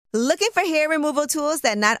Looking for hair removal tools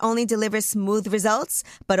that not only deliver smooth results,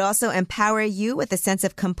 but also empower you with a sense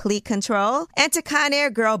of complete control? Enter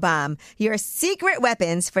Conair Girl Bomb, your secret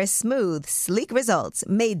weapons for smooth, sleek results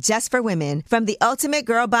made just for women. From the ultimate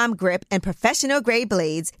Girl Bomb grip and professional grade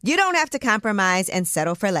blades, you don't have to compromise and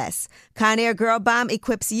settle for less. Conair Girl Bomb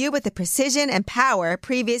equips you with the precision and power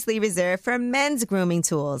previously reserved for men's grooming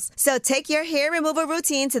tools. So take your hair removal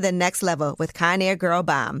routine to the next level with Conair Girl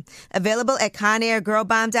Bomb. Available at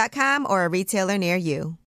ConairGirlBomb.com or a retailer near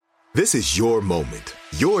you. This is your moment,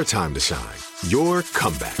 your time to shine, your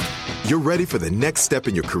comeback. You're ready for the next step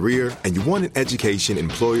in your career, and you want an education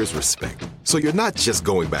employers respect. So you're not just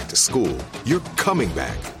going back to school, you're coming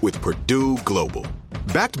back with Purdue Global.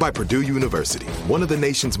 Backed by Purdue University, one of the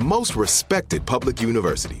nation's most respected public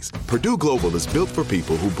universities, Purdue Global is built for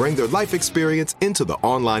people who bring their life experience into the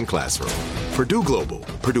online classroom. Purdue Global,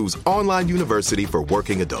 Purdue's online university for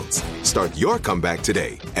working adults. Start your comeback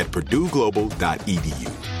today at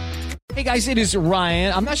purdueglobal.edu. Hey guys, it is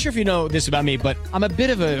Ryan. I'm not sure if you know this about me, but I'm a bit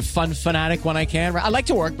of a fun fanatic when I can. I like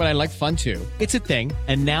to work, but I like fun too. It's a thing.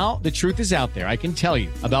 And now the truth is out there. I can tell you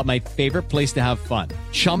about my favorite place to have fun.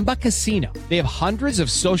 Chumba Casino. They have hundreds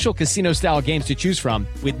of social casino style games to choose from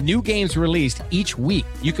with new games released each week.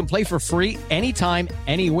 You can play for free anytime,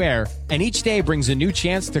 anywhere. And each day brings a new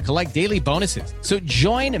chance to collect daily bonuses. So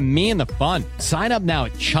join me in the fun. Sign up now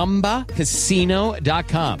at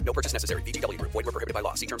ChumbaCasino.com. No purchase necessary. VGW Group. Void where prohibited by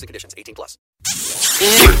law. See terms and conditions. 18+.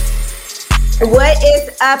 What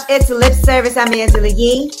is up? It's Lip Service. I'm Angela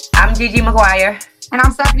Yee. I'm Gigi McGuire. And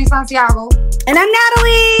I'm Stephanie Santiago. And I'm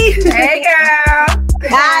Natalie. Hey, girl.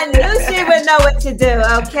 I knew she would know what to do,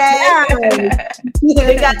 okay?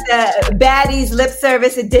 We got the Baddies Lip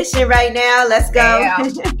Service edition right now. Let's go.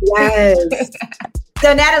 Yes.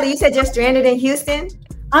 So, Natalie, you said you're stranded in Houston?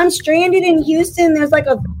 I'm stranded in Houston. There's like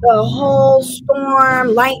a whole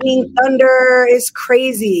storm, lightning, thunder. It's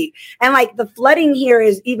crazy. And like the flooding here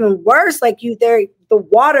is even worse. Like the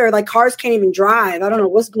water, like cars can't even drive. I don't know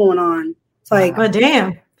what's going on. It's like, oh,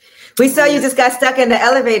 damn. We saw you just got stuck in the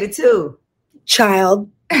elevator too. Child,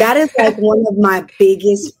 that is like one of my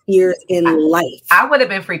biggest fears in life. I would have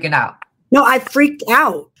been freaking out. No, I freaked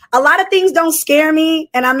out. A lot of things don't scare me.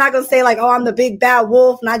 And I'm not going to say like, oh, I'm the big bad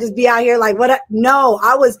wolf and I just be out here like, what? No,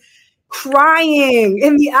 I was crying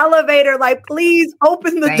in the elevator. Like, please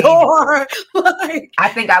open the door. Like, I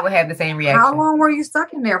think I would have the same reaction. How long were you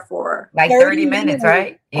stuck in there for? Like 30 minutes,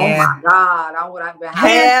 right? Yeah. Oh my God. I would have been.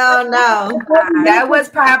 Hell no. That was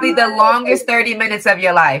probably the longest 30 minutes of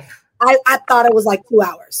your life. I thought it was like 2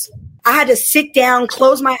 hours. I had to sit down,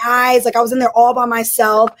 close my eyes. Like I was in there all by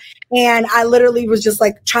myself. And I literally was just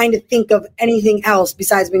like trying to think of anything else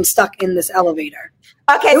besides being stuck in this elevator.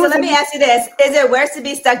 Okay, so let me ask you this. Is it worse to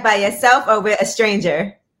be stuck by yourself or with a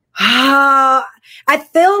stranger? I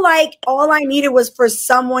feel like all I needed was for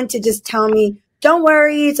someone to just tell me, don't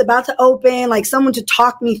worry, it's about to open, like someone to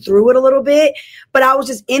talk me through it a little bit. But I was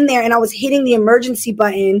just in there and I was hitting the emergency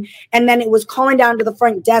button and then it was calling down to the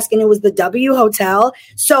front desk and it was the W Hotel.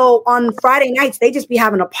 So on Friday nights, they just be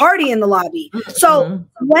having a party in the lobby. Mm-hmm. So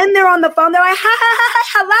when they're on the phone, they're like,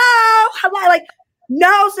 hello, like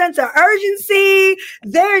no sense of urgency.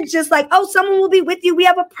 They're just like, oh, someone will be with you. We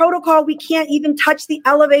have a protocol. We can't even touch the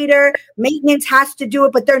elevator. Maintenance has to do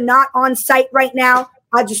it, but they're not on site right now.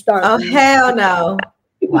 I just started. Oh, hell no.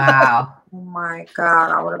 Wow. Oh my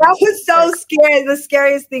God. That was so scary. The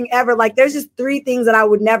scariest thing ever. Like there's just 3 things that I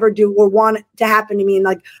would never do or want to happen to me. And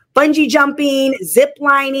like bungee jumping, zip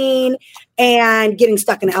lining, and getting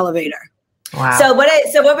stuck in an elevator. Wow. So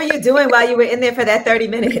what were you doing while you were in there for that 30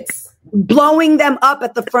 minutes? Blowing them up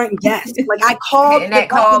at the front desk. Like I called that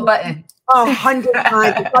call button 100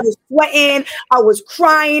 times. I was sweating. I was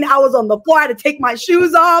crying. I was on the floor. I had to take my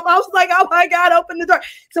shoes off. I was like, oh my God, open the door.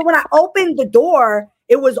 So when I opened the door,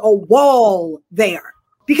 it was a wall there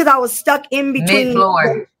because I was stuck in between.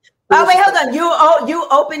 Mid-floor. Oh, wait, hold on. You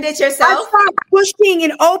opened it yourself? I started pushing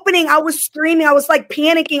and opening. I was screaming. I was like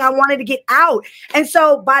panicking. I wanted to get out. And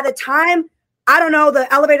so by the time, I don't know, the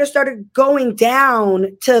elevator started going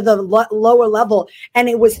down to the lower level and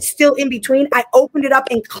it was still in between. I opened it up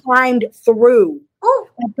and climbed through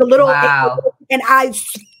the little, and I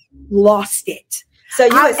lost it. So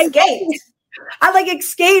you escaped. I like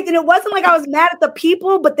escaped, and it wasn't like I was mad at the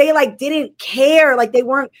people, but they like didn't care. Like they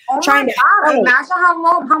weren't trying to. Imagine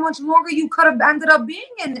how much longer you could have ended up being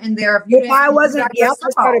in there if I wasn't. Yeah, I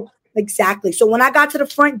started. Exactly. So when I got to the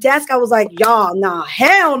front desk, I was like, y'all, nah,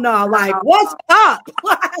 hell no. Nah. Like, what's up?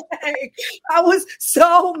 Like, I was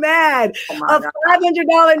so mad. A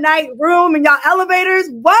 $500 night room in y'all elevators.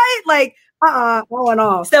 What? Like, I went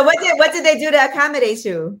off. So what did they do to accommodate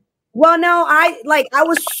you? Well, no, I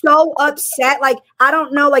was so upset. Like, I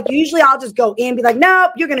don't know. Like, usually I'll just go in and be like,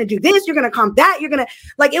 nope, you're going to do this. You're going to comp that. You're going to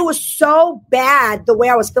like, it was so bad the way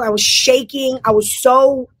I was feeling. I was shaking. I was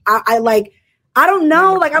so, I don't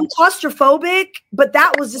know. Like, I'm claustrophobic, but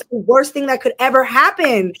that was just the worst thing that could ever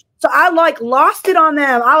happen. So I lost it on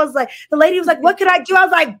them. I was like, the lady was like, what could I do? I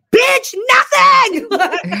was like, bitch, nothing.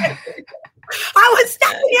 I was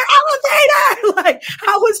stuck in your elevator. Like,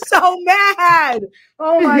 I was so mad.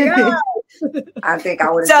 Oh my God. I think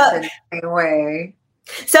I would have been the same way.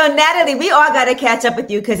 So Natalie, we all got to catch up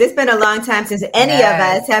with you because it's been a long time since any of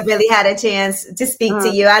us have really had a chance to speak to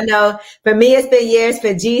you. I know for me, it's been years.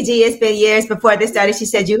 For Gigi, it's been years. Before this started, she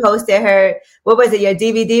said you hosted her, what was it, your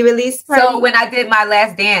DVD release party? So when I did my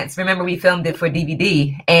last dance, remember we filmed it for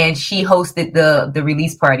DVD and she hosted the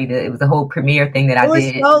release party. It was a whole premiere thing that I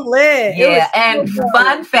did. It was so lit. Yeah. And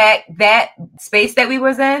fun fact, that space that we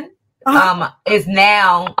was in is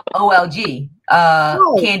now OLG,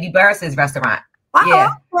 Candy Burris's restaurant.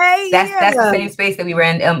 Yeah, that's the same space that we were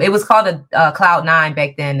in. It was called a Cloud 9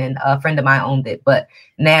 back then, and a friend of mine owned it. But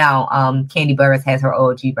now, Candy Burris has her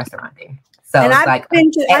OG restaurant there. So and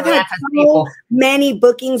it's I've had so many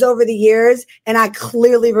bookings over the years, and I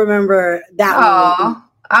clearly remember that one.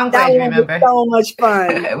 I'm glad you remember. Was so much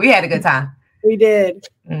fun. We had a good time. We did.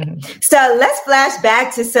 Mm-hmm. So let's flash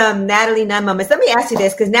back to some Natalie Nunn moments. Let me ask you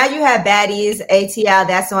this, because now you have Baddies, ATL,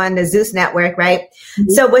 that's on the Zeus network, right?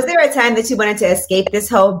 Mm-hmm. So was there a time that you wanted to escape this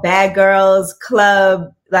whole Bad Girls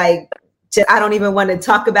Club? Like, I don't even want to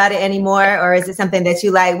talk about it anymore. Or is it something that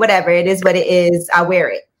you like, whatever, it is what it is, I wear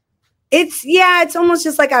it? It's almost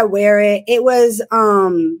just like I wear it. It was,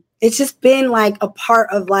 it's just been like a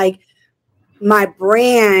part of like my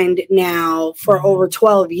brand now for over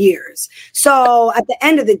 12 years. So at the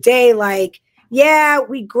end of the day, like, yeah,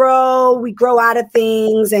 we grow out of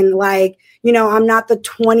things. And like, you know, I'm not the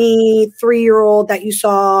 23-year-old that you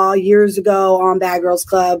saw years ago on Bad Girls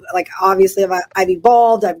Club. Like, obviously I've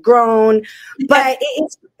evolved, I've grown, but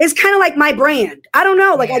it's kind of like my brand. I don't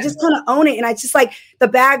know. Like, I just kind of own it. And I just like the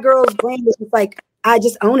Bad Girls brand is just like, I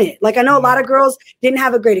just own it. Like, I know a lot of girls didn't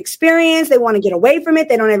have a great experience. They want to get away from it.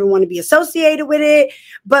 They don't ever want to be associated with it.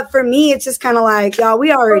 But for me, it's just kind of like, y'all,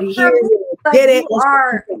 we already here. Get it. You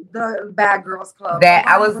are the Bad Girls Club. That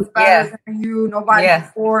nobody was better than you. Nobody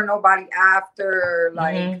before, nobody after.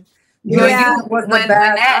 Like, you was the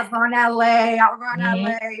best. I was on LA.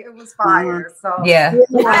 It was fire. So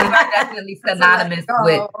you are definitely synonymous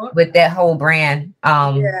with that whole brand.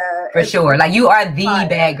 For sure. Like, you are the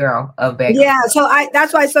bad girl of Bad Girls. Yeah. So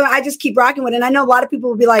that's why. So I just keep rocking with it. And I know a lot of people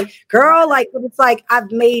will be like, "Girl, like," but it's like I've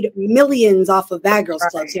made millions off of Bad Girls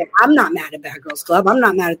Club. So I'm not mad at Bad Girls Club. I'm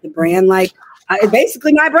not mad at the brand. Like, it's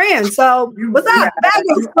basically my brand. So what's up, Bad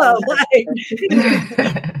Girls Club?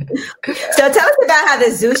 So tell us about how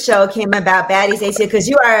the Zeus show came about, Baddies ATL, because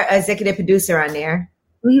you are executive producer on there.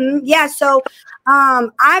 Mm-hmm. Yeah. So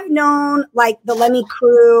I've known like the Lemmy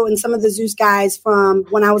crew and some of the Zeus guys from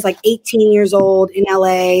when I was like 18 years old in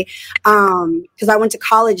LA, because I went to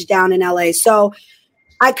college down in LA. So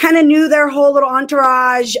I kind of knew their whole little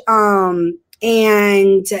entourage.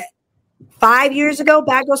 And 5 years ago,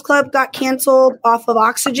 Bad Girls Club got canceled off of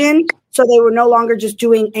Oxygen. So they were no longer just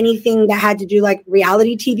doing anything that had to do like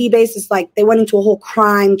reality TV basis. Like, they went into a whole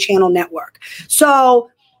crime channel network. So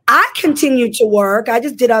I continued to work. I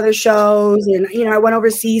just did other shows and, you know, I went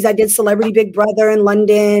overseas. I did Celebrity Big Brother in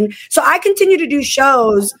London. So I continued to do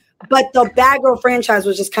shows, but the Bad Girl franchise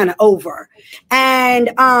was just kind of over.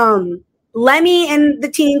 And Lemmy and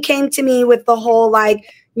the team came to me with the whole like,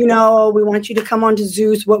 you know, we want you to come on to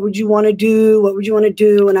Zeus. What would you want to do? What would you want to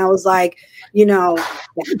do? And I was like, you know,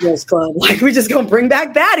 Bad Girls Club. Like, we're just going to bring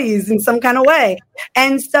back baddies in some kind of way.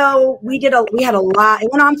 And so we had a lot. It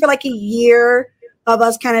went on for like a year of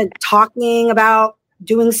us kind of talking about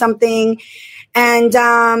doing something. And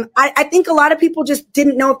I think a lot of people just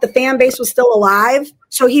didn't know if the fan base was still alive.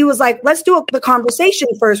 So he was like, let's do the conversation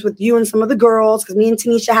first with you and some of the girls, because me and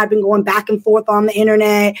Tanisha had been going back and forth on the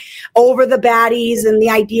internet over the baddies and the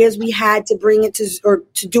ideas we had to bring it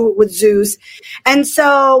to do it with Zeus. And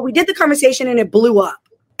so we did the conversation and it blew up.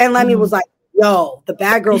 And Lemmy was like, yo, the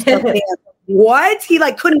Bad Girls Club fan. What? He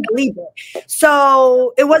like couldn't believe it.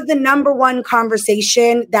 So it was the number one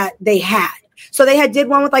conversation that they had. So they did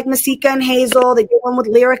one with like Masika and Hazel. They did one with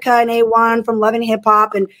Lyrica and A1 from Love and Hip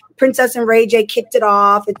Hop, and Princess and Ray J kicked it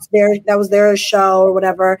off. That was their show or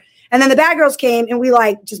whatever. And then the Bad Girls came and we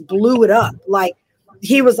like just blew it up. Like,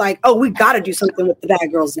 he was like, oh, we got to do something with the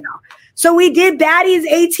Bad Girls now. So we did Baddies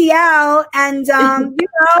ATL and, you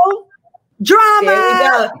know, drama.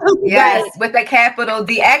 There we go. Yes, with the capital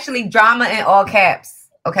D. Actually, drama in all caps.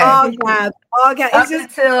 Okay. All cap. Up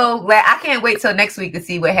until I can't wait till next week to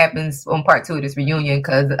see what happens on part 2 of this reunion,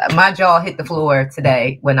 because my jaw hit the floor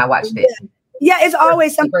today when I watched it. Yeah, it's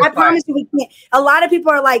always something. I promise you, we can't. A lot of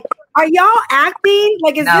people are like, "Are y'all acting?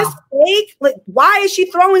 Like, is this fake? Like, why is she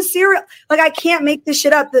throwing cereal? Like, I can't make this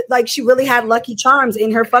shit up. That like she really had Lucky Charms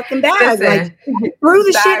in her fucking bag. Listen, like, threw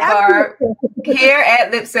the shit out. Here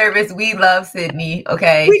at Lip Service, we love Sydney.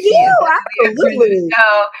 Okay, we do. Absolutely.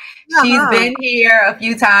 She's been here a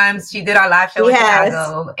few times. She did our live show in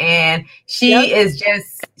Chicago, and she is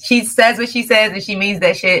just, she says what she says, and she means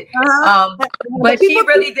that shit. But she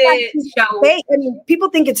really did show. Fake. I mean, people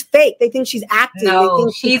think it's fake. They think she's acting. No, they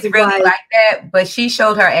think she's really like that. But she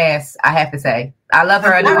showed her ass. I have to say, I love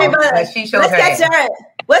her. But she showed her ass.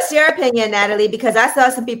 What's your opinion, Natalie? Because I saw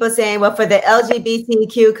some people saying, well, for the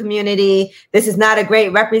LGBTQ community, this is not a great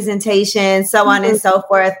representation, so on and so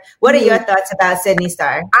forth. What are your thoughts about Sydney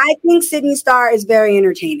Star? I think Sydney Star is very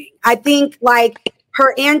entertaining. I think like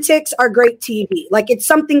her antics are great TV. Like it's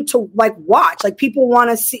something to like watch. Like people want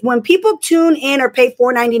to see, when people tune in or pay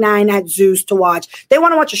 $4.99 at Zeus to watch, they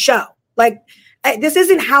want to watch a show. Like, this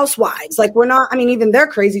isn't Housewives. Like we're not, I mean, even they're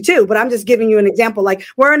crazy too, but I'm just giving you an example. Like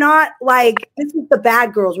we're not like, this is the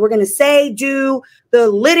bad girls. We're going to do the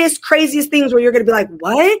littest, craziest things where you're going to be like,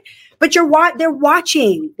 what? But they're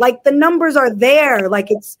watching, like the numbers are there. Like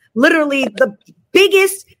it's literally the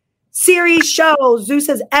biggest series show Zeus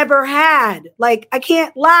has ever had. Like I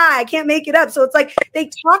can't lie. I can't make it up. So it's like, they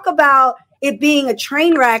talk about it being a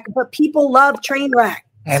train wreck, but people love train wreck.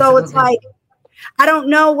 Absolutely. So it's like, I don't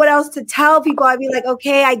know what else to tell people. I'd be like,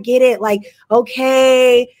 okay, I get it. Like,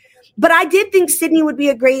 okay. But I did think Sydney would be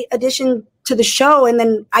a great addition to the show. And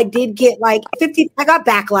then I did get like I got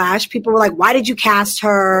backlash. People were like, why did you cast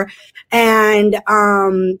her? And,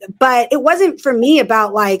 but it wasn't for me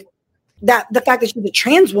about like the fact that she's a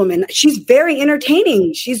trans woman. She's very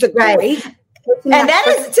entertaining. She's a great. And that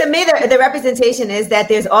is, to me, the representation is that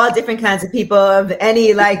there's all different kinds of people of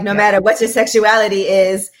any, like, no matter what your sexuality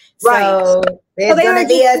is. So there's going to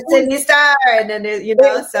be a Sydney Star, and then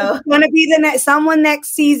so it's going to be someone next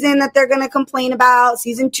season that they're going to complain about.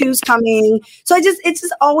 Season 2's coming, so it's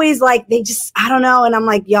just always like I don't know. And I'm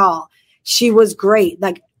like, y'all, she was great.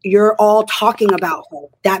 Like you're all talking about her.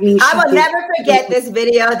 That means I will never forget this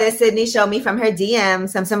video that Sydney showed me from her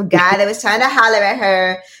DMs. Some guy that was trying to holler at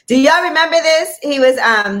her. Do y'all remember this? He was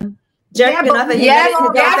jerking off, and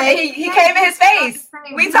he came in his face.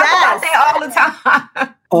 We talk about that all the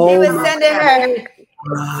time. He was sending her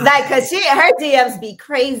like, cause her DMs be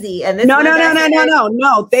crazy. And this no,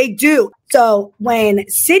 they do. So when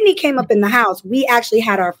Sydney came up in the house, we actually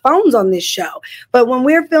had our phones on this show. But when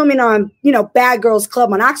we're filming on, Bad Girls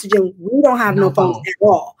Club on Oxygen, we don't have no phones at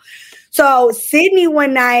all. So Sydney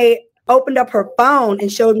one night opened up her phone and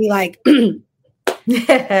showed me like the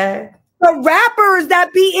rappers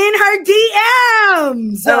that be in her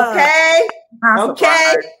DMs.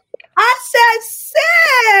 Okay. I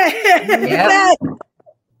said, yep.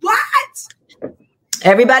 What?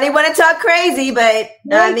 Everybody want to talk crazy, but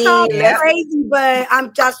crazy. But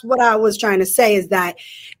I'm just what I was trying to say is that,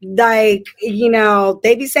 like,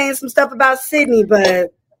 they be saying some stuff about Sydney,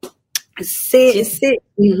 but she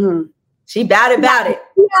about it.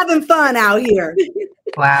 She's having fun out here.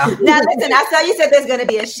 Wow. Now listen, I saw you said there's going to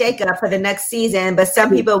be a shakeup for the next season, but some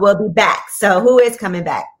people will be back. So who is coming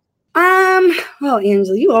back? Well,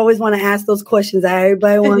 Angela, you always want to ask those questions that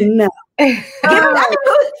everybody want to know.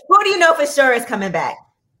 Who do you know for sure is coming back?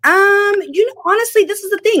 Honestly, this is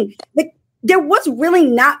the thing. There was really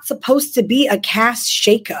not supposed to be a cast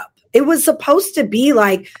shakeup. It was supposed to be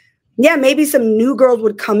like, maybe some new girls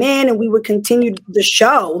would come in and we would continue the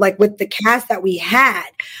show, like with the cast that we had.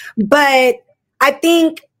 But I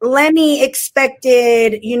think Lemmy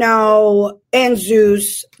expected, and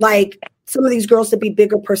Zeus, like, some of these girls to be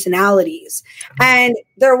bigger personalities. And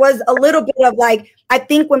there was a little bit of like, I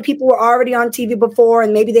think when people were already on TV before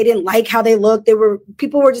and maybe they didn't like how they looked,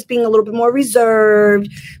 people were just being a little bit more reserved.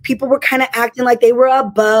 People were kind of acting like they were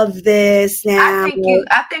above this now.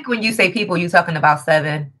 I think when you say people, you're talking about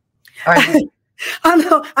Seven. Or I'm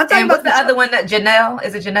talking about what's the other one that Janelle?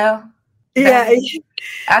 Is it Janelle? Yeah.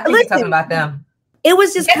 I think you're talking about them. It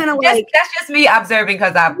was just kind of like, that's just me observing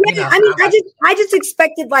because I just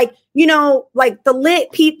expected like the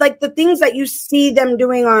lit people, like the things that you see them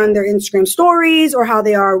doing on their Instagram stories or how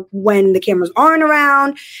they are when the cameras aren't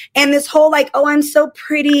around. And this whole like, oh, I'm so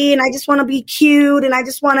pretty and I just want to be cute and I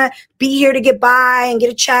just want to be here to get by and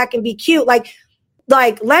get a check and be cute. Like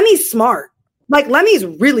Lemmy's smart. Like Lemmy's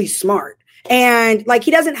really smart. And like,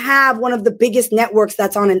 he doesn't have one of the biggest networks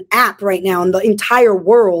that's on an app right now in the entire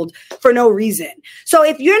world for no reason. So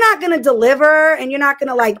if you're not going to deliver and you're not going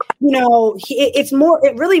to like, you know,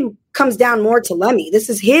 it really comes down more to Lemmy. This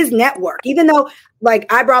is his network, even though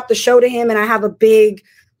like I brought the show to him and I have a big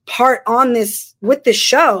part on this with this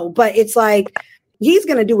show, but it's like, he's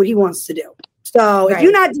going to do what he wants to do. So if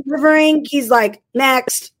you're not delivering, he's like,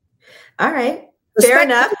 next. All right. Fair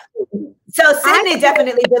enough. So Sydney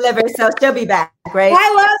definitely delivers, so she'll be back, right?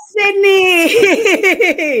 I love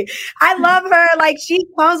Sydney. I love her. Like, she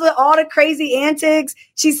comes with all the crazy antics.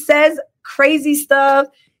 She says crazy stuff.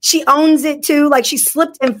 She owns it too. Like, she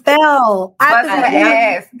slipped and fell.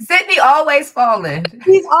 Yes. Sydney always falling.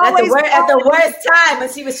 She's always at the worst time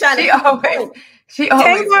when she was trying to.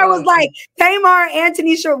 Tamar was like, Tamar and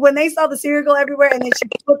Anthony, when they saw the cereal everywhere and then she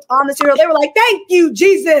flipped on the cereal, they were like, thank you,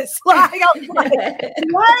 Jesus. Like, I was like,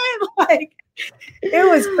 what? Like, it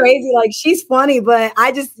was crazy. Like, she's funny, but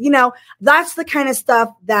I just, you know, that's the kind of stuff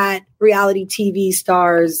that reality TV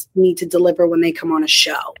stars need to deliver when they come on a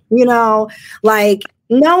show. You know, like,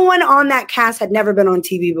 no one on that cast had never been on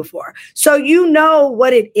TV before. So you know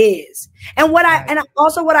what it is. And what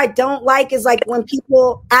I don't like is like when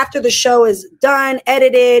people, after the show is done,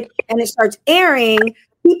 edited, and it starts airing,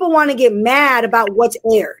 people want to get mad about what's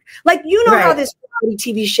aired. Like, you know how this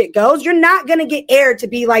reality TV shit goes. You're not going to get aired to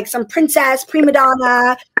be like some princess, prima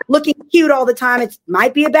donna, looking cute all the time. It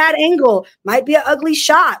might be a bad angle, might be an ugly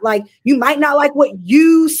shot. Like, you might not like what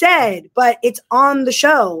you said, but it's on the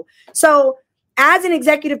show. So as an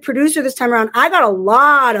executive producer this time around, I got a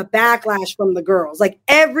lot of backlash from the girls. Like,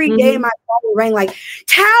 every day my phone rang like,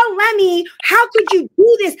 tell Lemmy, how could you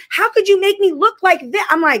do this? How could you make me look like that?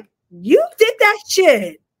 I'm like, you did that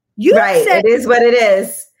shit. You said it is what it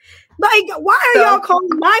is. Like, why are y'all calling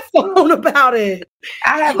my phone about it?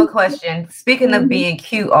 I have a question. Speaking of being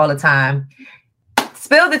cute all the time,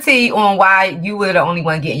 spill the tea on why you were the only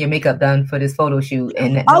one getting your makeup done for this photo shoot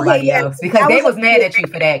and nobody else. Because they was mad at you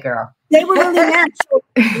for that, girl. They were really mad. So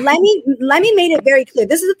Lemmy made it very clear.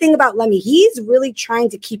 This is the thing about Lemmy. He's really trying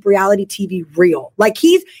to keep reality TV real. Like,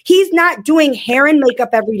 he's not doing hair and makeup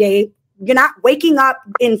every day. You're not waking up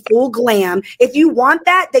in full glam. If you want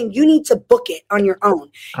that, then you need to book it on your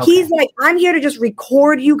own. Okay. He's like, I'm here to just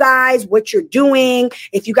record you guys, what you're doing.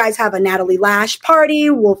 If you guys have a Natalie Lash party,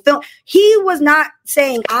 we'll film. He was not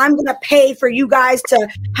saying, I'm going to pay for you guys to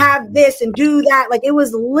have this and do that. Like, it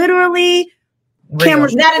was literally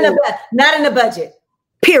cameras. Not in the budget.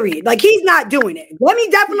 Period. Like, he's not doing it. Lemmy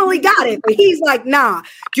definitely got it, but he's like, nah.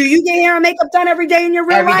 Do you get hair and makeup done every day in your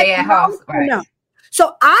real life? Every day at house. Right. No.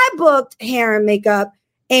 So I booked hair and makeup,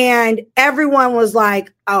 and everyone was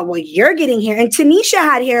like, oh, well, you're getting hair. And Tanisha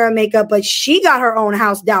had hair and makeup, but she got her own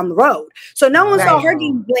house down the road. So no one saw her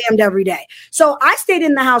getting glammed every day. So I stayed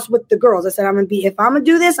in the house with the girls. I said, if I'm going to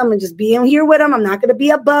do this, I'm going to just be in here with them. I'm not going to be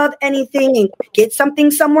above anything and get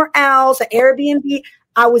something somewhere else, an Airbnb.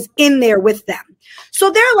 I was in there with them. So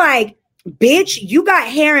they're like, bitch, you got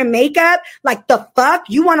hair and makeup? Like, the fuck?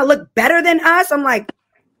 You want to look better than us? I'm like,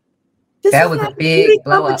 that was a big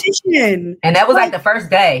blow up. And that was like the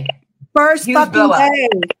first day. First huge fucking day.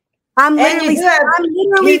 I'm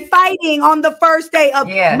literally fighting on the first day of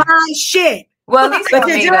my shit. Well, but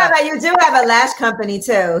you do have a lash company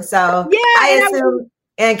too. So I assume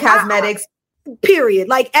and cosmetics. Period.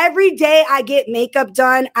 Like, every day I get makeup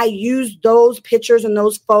done, I use those pictures and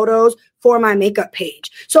those photos for my makeup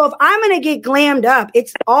page. So if I'm going to get glammed up,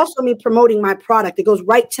 it's also me promoting my product. It goes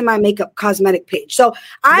right to my makeup cosmetic page. So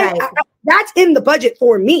I that's in the budget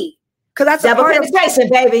for me. Cause that's double penetration,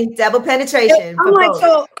 baby. Double penetration. I'm like,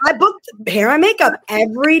 so I booked hair and makeup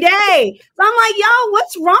every day. So I'm like, yo,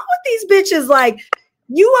 what's wrong with these bitches? Like,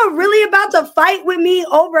 you are really about to fight with me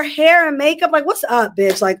over hair and makeup? Like, what's up,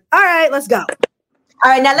 bitch? Like, all right, let's go.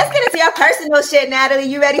 All right, now let's get into your personal shit, Natalie.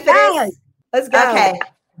 You ready for this? Let's go. Okay.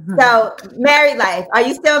 So, married life. Are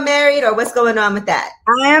you still married, or what's going on with that?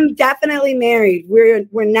 I am definitely married. We're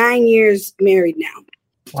 9 years married now.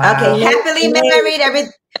 Wow. Okay, happily married.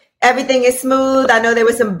 Everything is smooth. I know there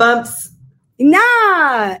were some bumps.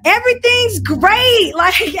 Nah, everything's great.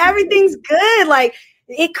 Like, everything's good. Like,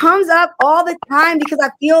 it comes up all the time because I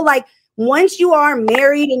feel like once you are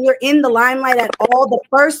married and you're in the limelight at all, the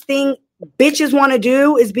first thing bitches want to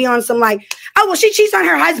do is be on some like, oh, well, she cheats on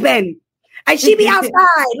her husband and she be outside.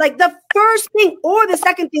 Like, the first thing or the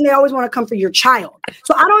second thing, they always want to come for your child.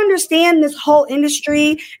 So I don't understand this whole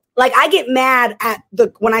industry. Like I get mad at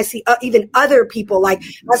when I see even other people. Like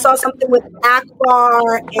I saw something with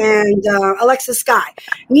Akbar and Alexa Sky.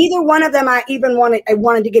 Neither one of them I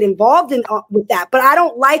wanted to get involved in with that. But I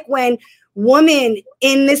don't like when women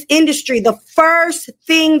in this industry, the first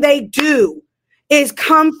thing they do is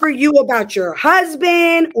come for you about your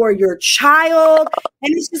husband or your child.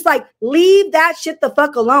 And it's just like, leave that shit the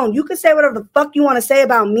fuck alone. You can say whatever the fuck you want to say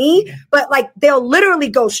about me, but like they'll literally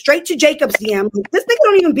go straight to Jacob's DM. This nigga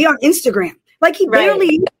don't even be on Instagram. Like he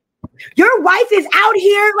barely, your wife is out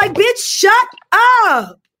here. Like, bitch, shut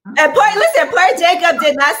up. And poor Jacob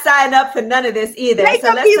did not sign up for none of this either.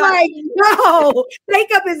 Jacob be like, no.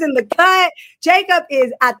 Jacob is in the cut. Jacob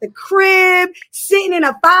is at the crib, sitting in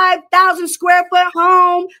a 5,000 square foot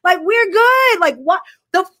home. Like, we're good. Like, what?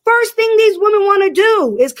 The first thing these women want to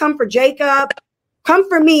do is come for Jacob, come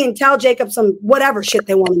for me, and tell Jacob some whatever shit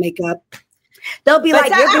they want to make up. They'll be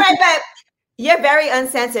like, you're very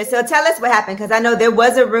uncensored. So tell us what happened. Because I know there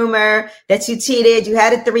was a rumor that you cheated. You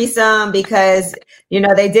had a threesome because,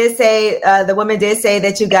 they did say, the woman did say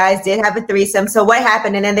that you guys did have a threesome. So what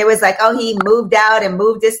happened? And then there was like, oh, he moved out and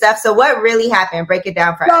moved his stuff. So what really happened? Break it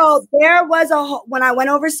down for us. So there was when I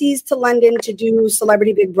went overseas to London to do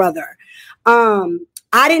Celebrity Big Brother,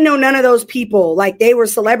 I didn't know none of those people. Like they were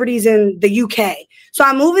celebrities in the UK. So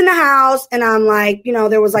I move in the house and I'm like,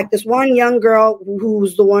 there was like this one young girl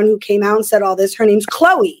who's the one who came out and said all this. Her name's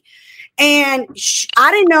Chloe. And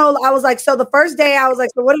I didn't know. I was like, so the first day I was like,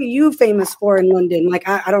 so what are you famous for in London? Like,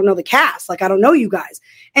 I don't know the cast. Like, I don't know you guys.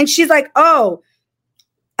 And she's like, oh,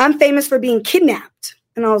 I'm famous for being kidnapped.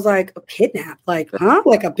 And I was like, kidnapped? Like, huh?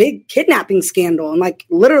 Like a big kidnapping scandal. And like,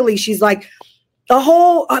 literally, she's like,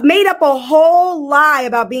 made up a whole lie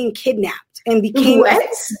about being kidnapped and became what?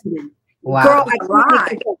 Wow.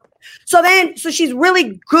 Girl, so she's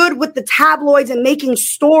really good with the tabloids and making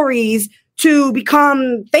stories to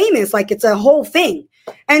become famous. Like it's a whole thing.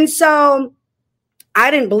 And so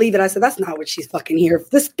I didn't believe it. I said, that's not what she's fucking here.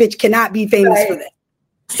 This bitch cannot be famous for this.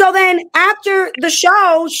 So then after the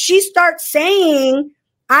show, she starts saying,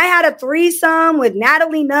 I had a threesome with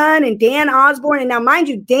Natalie Nunn and Dan Osborne. And now, mind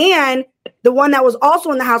you, Dan, the one that was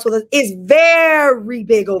also in the house with us, is very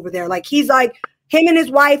big over there. Like he's like, him and his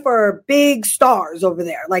wife are big stars over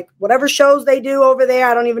there. Like whatever shows they do over there,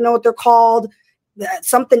 I don't even know what they're called.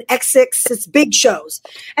 Something X6, it's big shows.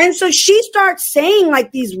 And so she starts saying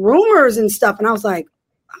like these rumors and stuff. And I was like,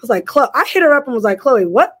 Chloe, I hit her up and was like, Chloe,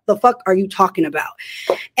 what the fuck are you talking about?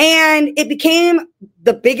 And it became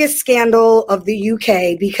the biggest scandal of the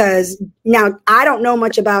UK because now I don't know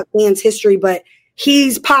much about Dan's history, but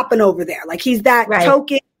he's popping over there. Like he's that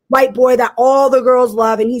token white boy that all the girls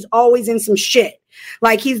love. And he's always in some shit.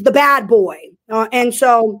 Like he's the bad boy. And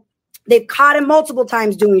so they've caught him multiple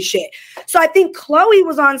times doing shit. So I think Chloe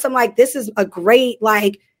was on some like, this is a great way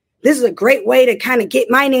to kind of get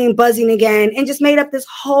my name buzzing again, and just made up this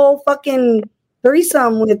whole fucking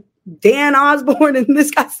threesome with Dan Osborne. And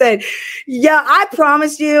this guy said, yeah, I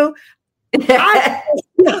promise you. I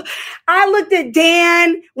looked at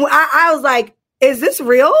Dan. I was like, is this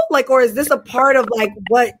real? Like, or is this a part of like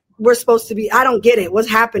what we're supposed to be? I don't get it. What's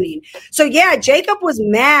happening? So yeah, Jacob was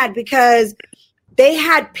mad because they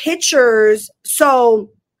had pictures.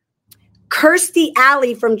 So Kirstie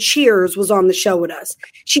Alley from Cheers was on the show with us.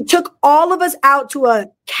 She took all of us out to a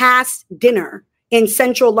cast dinner in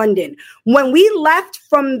central London. When we left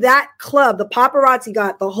from that club, the paparazzi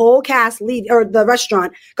got the whole cast or the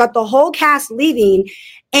restaurant got the whole cast leaving.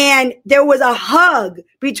 And there was a hug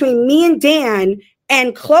between me and Dan,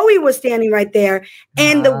 and Chloe was standing right there.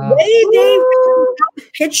 And the way they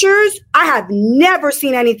took pictures, I have never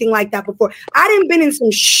seen anything like that before. I didn't been in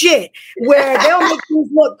some shit where they'll make things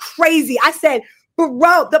look crazy. I said,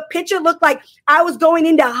 bro, the picture looked like I was going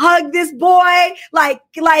in to hug this boy. Like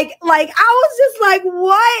I was just like,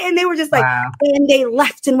 what? And they were just like, and they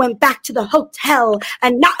left and went back to the hotel.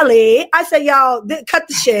 And Natalie, I said, y'all, cut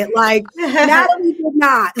the shit. Like, Natalie did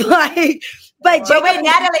not. Like, but wait,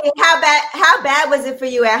 Natalie, how bad was it for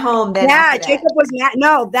you at home then? Yeah, Jacob was mad.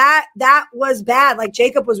 No, that was bad. Like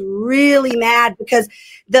Jacob was really mad because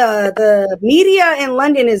the media in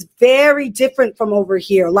London is very different from over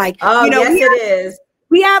here. Like, yes, it is.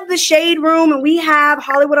 We have the Shade Room and we have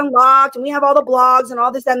Hollywood Unlocked and we have all the blogs and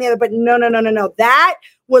all this and the other. But no. That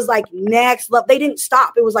was like next level. They didn't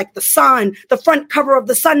stop. It was like the Sun, the front cover of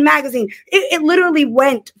the Sun magazine. It literally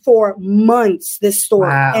went for months, this story.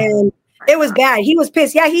 Wow. And it was bad. He was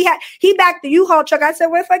pissed. Yeah, he backed the U-Haul truck. I said,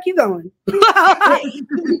 where the fuck you going?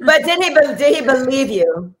 But did he believe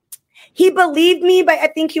you? He believed me, but I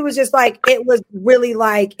think he was just like, it was really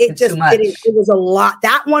like, it just didn't, it was a lot.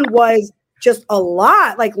 That one was just a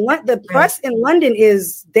lot. Like the press in London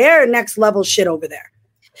is their next level shit over there.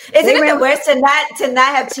 Isn't it the worst to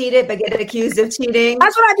not have cheated but get accused of cheating?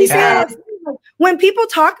 That's what I be saying. When people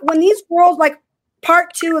talk, when these girls, like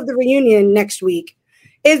part 2 of the reunion next week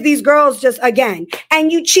is these girls just again,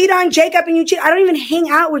 and you cheat on Jacob and you cheat. I don't even hang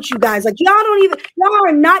out with you guys. Like y'all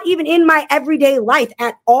are not even in my everyday life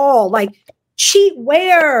at all. Like cheat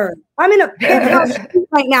where? I'm in a penthouse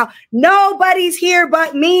right now. Nobody's here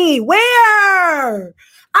but me. Where?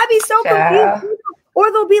 I'd be so confused. Or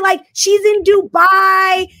they'll be like, she's in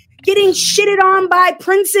Dubai getting shitted on by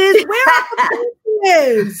princes. Where are the princes?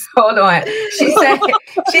 Hold on.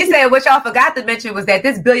 She said what y'all forgot to mention was that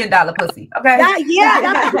this $1 billion pussy. Okay. They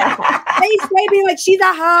be like, she's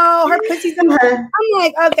a hoe, her pussy's a hoe. I'm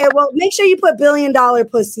like, okay, well, make sure you put $1 billion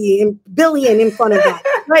pussy and billion in front of that.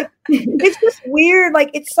 Like, it's just weird.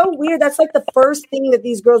 Like, it's so weird. That's like the first thing that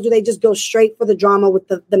these girls do. They just go straight for the drama with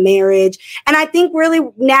the marriage. And I think really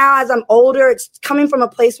now as I'm older, it's coming from a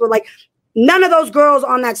place where like, none of those girls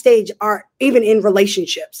on that stage are even in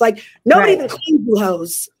relationships. Like nobody even claims you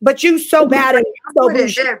hoes, but you so bad and so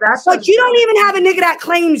bullshit. Like you don't even have a nigga that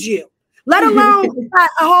claims you, let alone got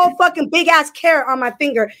a whole fucking big ass carrot on my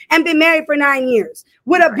finger and been married for 9 years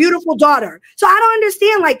with a beautiful daughter. So I don't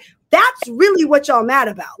understand. Like that's really what y'all mad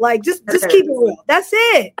about. Like just keep it real. That's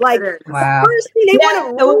it. Like the first thing they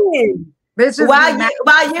want to ruin.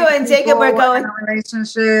 While you and Jacob were going in a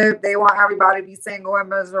relationship, they want everybody to be single and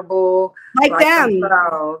miserable, like them.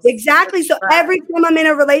 Themselves. Exactly. So every time I'm in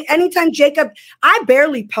a relationship, anytime Jacob, I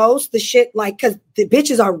barely post the shit like because the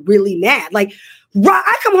bitches are really mad. Like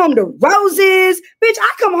I come home to roses, bitch.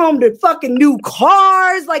 I come home to fucking new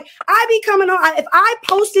cars. Like I be coming home. If I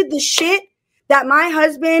posted the shit that my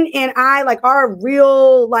husband and I like are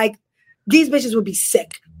real, like these bitches would be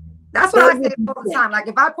sick. That's what I say all the time. Like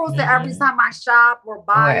if I post it every time I shop or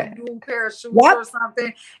buy a new pair of shoes or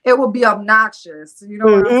something, it would be obnoxious. You know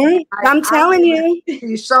what I mean? I'm telling you.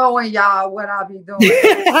 He's showing y'all what I be doing.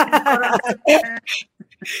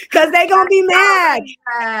 Because they gonna be mad.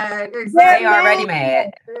 Exactly. They already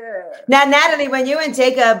mad. Now, Natalie, when you and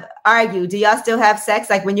Jacob argue, do y'all still have sex?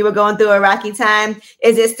 Like when you were going through a rocky time,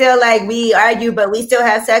 is it still like we argue, but we still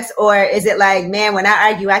have sex? Or is it like, man, when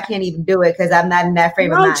I argue, I can't even do it because I'm not in that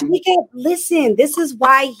frame of mind? Jacob, listen, this is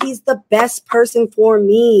why he's the best person for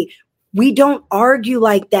me. We don't argue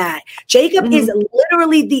like that. Jacob is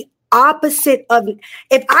literally the opposite of,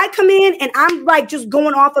 if I come in and I'm like just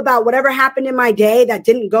going off about whatever happened in my day that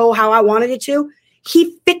didn't go how I wanted it to,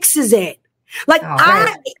 he fixes it. Like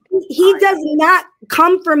he does not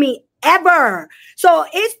come for me ever. So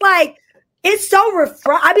it's like, it's so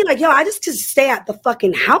refreshing. I'd be like, yo, I just stay at the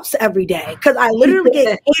fucking house every day because I literally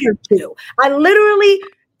get catered to.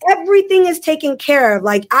 Everything is taken care of.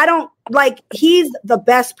 Like, I don't, like, he's the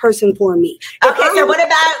best person for me. Okay, so what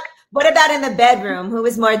about in the bedroom? Who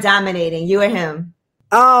is more dominating, you or him?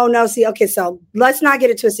 Oh, no, see, okay, so let's not get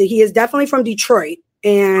it twisted. He is definitely from Detroit.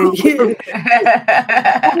 And he's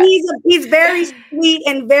very sweet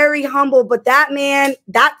and very humble, but that man,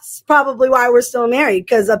 that's probably why we're still married,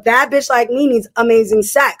 because a bad bitch like me needs amazing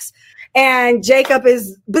sex. And Jacob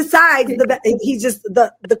is, besides he's just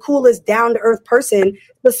the coolest down-to-earth person.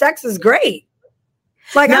 The sex is great.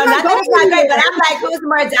 Like, no, not that it's not great, but I'm like, who's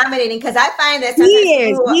more dominating? Because I find that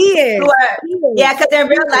sometimes he is. Yeah, because in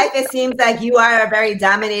real life, it seems like you are a very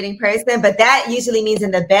dominating person, but that usually means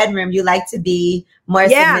in the bedroom, you like to be more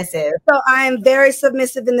submissive. So I'm very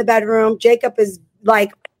submissive in the bedroom. Jacob is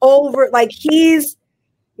like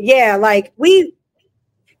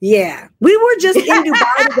we were just in Dubai. I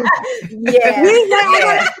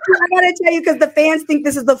gotta tell you, because the fans think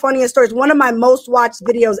this is the funniest story. It's one of my most watched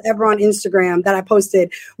videos ever on Instagram that I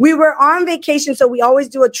posted. We were on vacation, so we always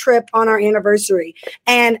do a trip on our anniversary.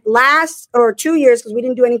 And 2 years, because we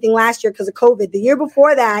didn't do anything last year because of COVID. The year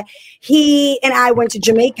before that, he and I went to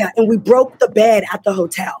Jamaica and we broke the bed at the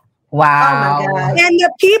hotel. Wow. Oh my God. And the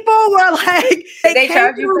people were like, they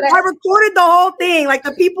charge you for that? I recorded the whole thing. Like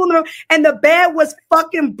the people in the room, and the bed was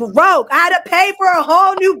fucking broke. I had to pay for a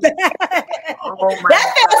whole new bed.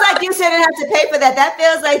 That feels like you shouldn't have to pay for that. That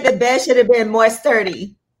feels like the bed should have been more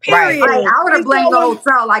sturdy. Right. Like, I would have blamed the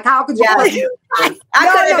hotel. Like, how could you? I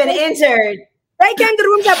could have been injured. They came to the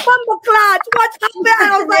room and said, "Bumble clots, what's happening?"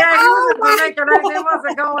 I was like, "Oh my God." It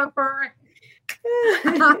wasn't going for it.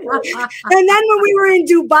 And then when we were in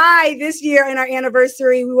Dubai this year in our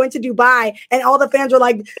anniversary, we went to Dubai and all the fans were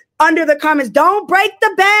like, under the comments, "Don't break the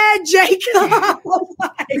bed, Jacob."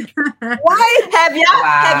 Why? Have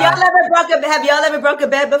y'all ever broke a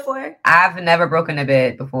bed before? I've never broken a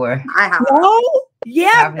bed before. I have. No?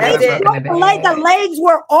 Yeah, bitch, the legs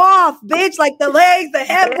were off, bitch. Like the legs, the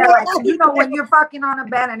head. Like, you know, when you're fucking on a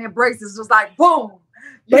bed and it breaks, it's just like boom.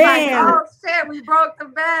 You're like, oh shit, we broke the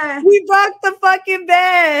bed. We broke the fucking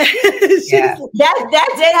bed. Yeah. That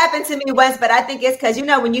did happen to me once, but I think it's because, you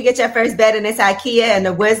know, when you get your first bed and it's IKEA and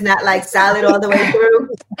the wood's not like solid all the way through.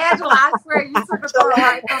 Angela, I swear you took a photo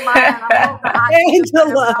right from my hand.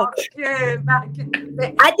 Angela.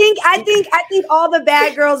 I think all the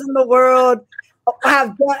bad girls in the world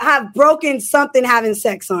have broken something having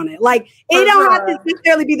sex on it. Like it don't have to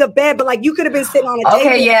necessarily be the bed, but like you could have been sitting on a table.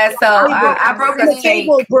 Okay, yeah. So I broke a sink.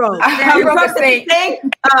 I broke a sink.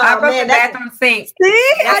 I broke the bathroom sink.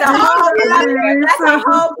 See, that's a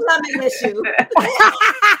whole plumbing issue.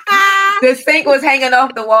 The sink was hanging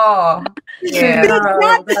off the wall. Yeah.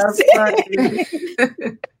 That's funny.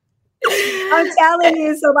 I'm telling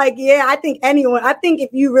you. So like, yeah, I think if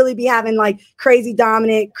you really be having like crazy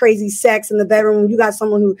dominant, crazy sex in the bedroom, you got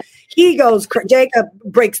someone who Jacob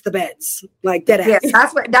breaks the beds like dead ass. Yeah,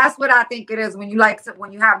 that's what I think it is when you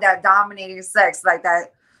have that dominating sex like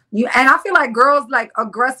that. And I feel like girls, like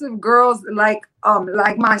aggressive girls, like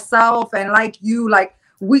myself and like you, like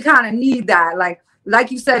we kind of need that.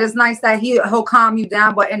 Like you said, it's nice that he'll calm you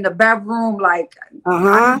down, but in the bedroom, like all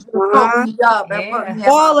of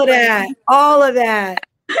that.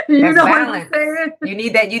 You know balance. what I'm saying? You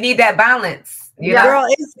need that balance. Yeah. Girl,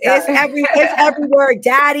 it's everywhere.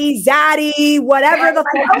 Daddy, zaddy, whatever the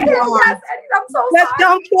fuck you want. I'm so sorry.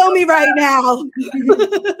 Don't kill me right now.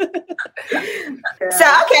 So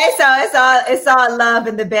it's all love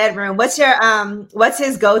in the bedroom. What's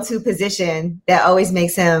his go-to position that always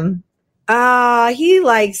makes him? He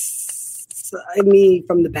likes me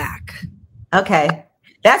from the back. Okay.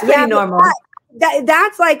 That's pretty normal.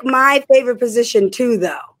 That's like my favorite position too,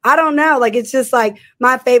 though. I don't know. Like, it's just like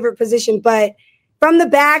my favorite position, but from the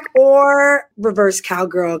back or reverse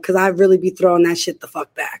cowgirl, because I really be throwing that shit the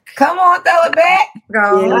fuck back. Come on, throw it back.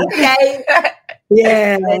 Yeah. Okay.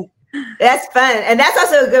 Yeah. That's fun. And that's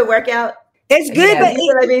also a good workout. It's good, but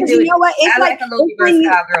you know what? It's like a little reverse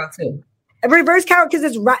cowgirl too. Reverse cowgirl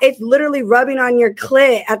because it's literally rubbing on your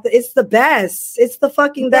clit. It's the best. It's the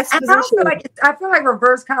fucking best position. I feel like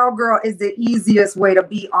reverse cowgirl is the easiest way to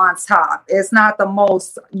be on top. It's not the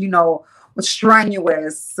most,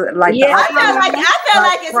 strenuous. Like I feel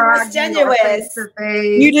like it's more strenuous.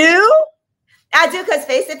 You do? I do, because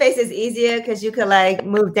face to face is easier because you could like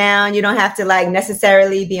move down. You don't have to like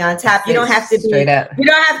necessarily be on top. You don't have to be straight up. You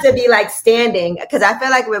don't have to be like standing, because I feel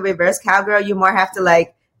like with reverse cowgirl, you more have to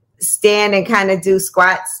like stand and kind of do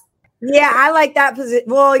squats. Yeah, I like that position.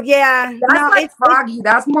 Well, yeah, it's froggy.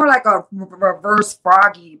 That's more like a reverse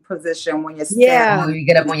froggy position when you're standing. Yeah, when you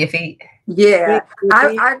get up on your feet. Yeah,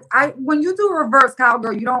 I when you do reverse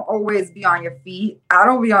cowgirl, you don't always be on your feet. I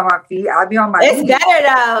don't be on my feet. I be on my.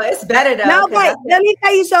 It's better though. No, but let me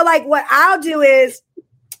tell you. So, like, what I'll do is,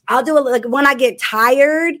 I'll do it like when I get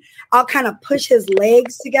tired, I'll kind of push his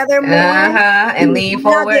legs together more and lean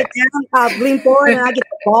forward. I'll lean forward and I get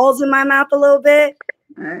the balls in my mouth a little bit.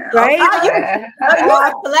 Right? I'll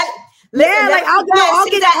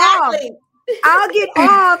get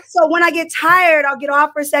off. So when I get tired, I'll get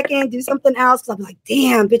off for a second, do something else. Cause I'm like,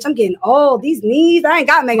 damn, bitch, I'm getting old. These knees, I ain't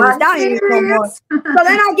got Megan Thee Stallion no more. So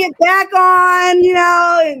then I'll get back on,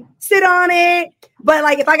 and sit on it. But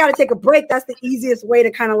like, if I got to take a break, that's the easiest way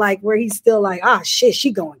to kind of like where he's still like, shit,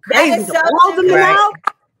 she going crazy.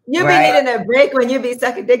 You be needing a break when you be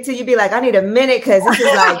sucking dick too. You be like, I need a minute because this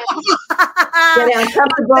is like getting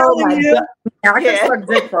uncomfortable. I can suck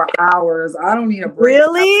dick for hours. I don't need a break.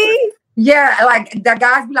 Really? Yeah, like the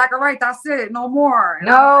guys be like, all right, that's it, no more.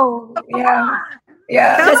 No, yeah.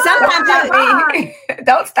 Because sometimes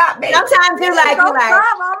don't stop me. Sometimes you're like, I'm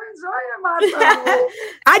enjoying myself.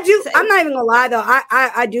 I do. I'm not even gonna lie though.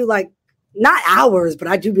 I do like not hours, but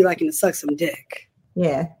I do be liking to suck some dick.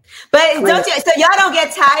 Yeah, but don't you? So y'all don't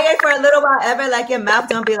get tired for a little while ever? Like your mouth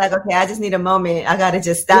don't be like, okay, I just need a moment. I gotta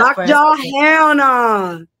just stop. Lock your hell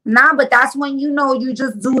on. Nah, but that's when you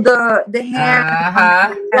just do the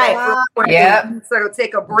hand. Right. Yeah. So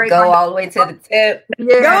take a break. Go all the way to the tip.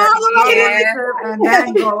 Yeah. Go all the way to the tip and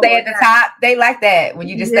then go. Stay at the top. They like that. When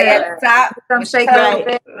you just stay at the top. Some shake a little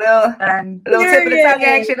bit. Little tip of the tongue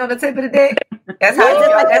action on the tip of the dick. That's how you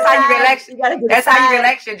relax. That's how you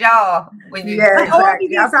relax your jaw. When you exactly.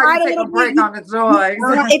 That's how you take a break on the jaw.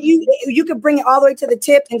 If you could bring it all the way to the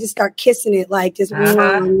tip and just start kissing it, like just that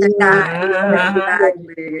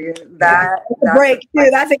break too.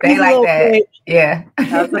 That's a good little break. Yeah,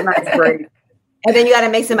 that's a nice break. And then you got to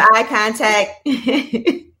make some eye contact.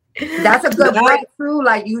 That's a good break too.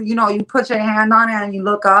 Like you put your hand on it and you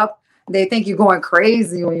look up. they think you're going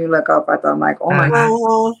crazy when you look up at them. Like, oh my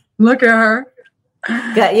God, look at her.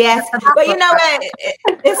 Yes, but you know what?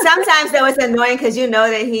 Sometimes though it's annoying because you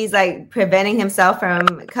know that he's like preventing himself from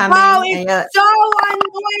coming. Oh, it's so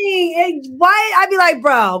annoying. Why? I'd be like,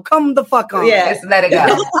 bro, come the fuck on. Yeah, just let it go.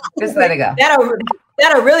 Just let it go.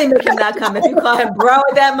 That'll really make him not come if you call him bro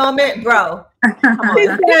at that moment, bro. Come on.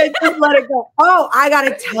 Just let it go. Oh, I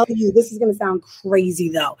gotta tell you, this is gonna sound crazy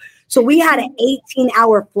though. So we had an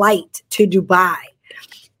 18-hour flight to Dubai.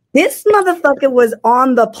 This motherfucker was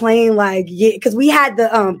on the plane, like, yeah, because we had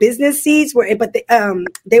the business seats but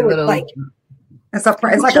they were like, it's like a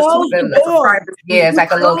private, yeah, it's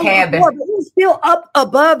like a little cabin. But he was still up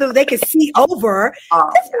above, they could see over.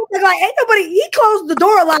 This was like, ain't nobody. He closed the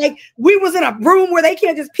door like we was in a room where they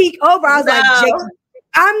can't just peek over. I was like, Jake,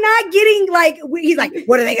 I'm not getting like. He's like,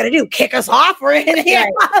 what are they gonna do? Kick us off or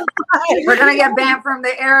anything? We're gonna get banned from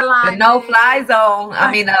the airline. The no-fly zone.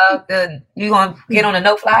 I mean, you gonna get on a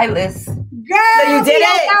no-fly list. Girl, so you did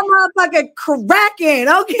it. That motherfucker cracking.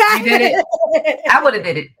 Okay, you did it. I would have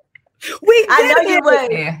did it. I know you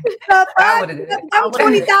would. Yeah. I would have did it.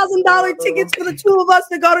 $20,000 tickets for the two of us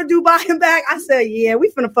to go to Dubai and back. I said, yeah, we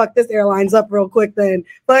finna fuck this airlines up real quick then.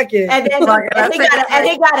 Fuck it. And then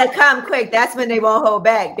he gotta come quick. That's when they won't hold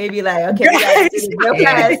back. They be like, okay, we gotta do this real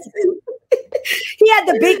fast.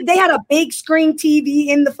 They had a big screen TV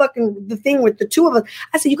in the thing with the two of us.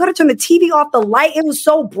 I said, you got to turn the TV off, the light. It was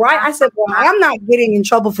so bright. I said, well, I'm not getting in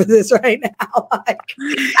trouble for this right now. I'm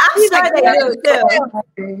sure they do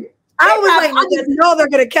too. I was like, I just know they're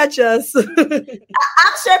going to catch us.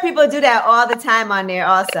 I'm sure people do that all the time on there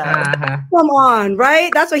also. Come on,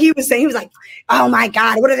 right? That's what he was saying. He was like, oh my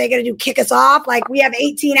God, what are they going to do? Kick us off? Like, we have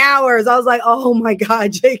 18 hours. I was like, oh my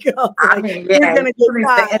God, Jacob. I mean, yeah, you're going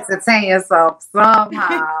to entertain yourself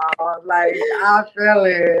somehow. Like, I feel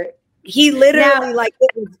it. He literally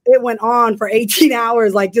it went on for 18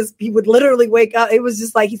 hours. Like he would literally wake up. It was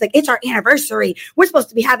just like, he's like, it's our anniversary. We're supposed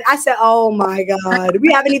to be happy. I said, oh my God,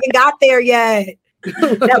 we haven't even got there yet.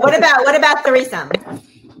 Now, what about threesome?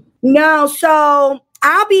 No. So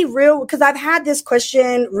I'll be real because I've had this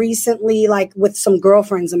question recently, like with some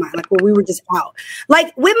girlfriends of mine, like when we were just out,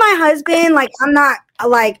 like with my husband, like I'm not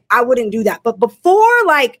like, I wouldn't do that. But before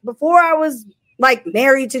I was like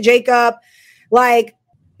married to Jacob, like,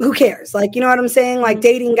 who cares? Like, you know what I'm saying? Like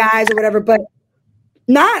dating guys or whatever, but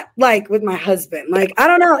not like with my husband. Like, I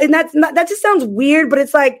don't know. And that just sounds weird, but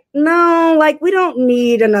it's like, no, like we don't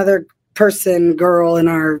need another girl in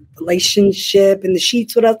our relationship in the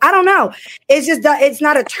sheets with us. I don't know. It's just, it's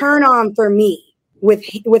not a turn on for me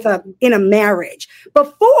in a marriage.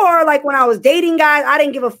 Before, like when I was dating guys, I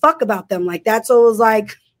didn't give a fuck about them like that. So it was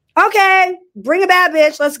like, okay, bring a bad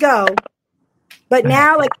bitch. Let's go. But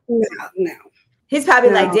now, like, no. He's probably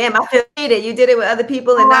like, damn, I feel it. You did it with other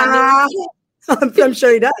people and not me. I'm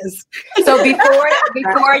sure he does. So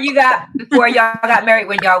before y'all got married,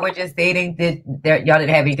 when y'all were just dating, y'all didn't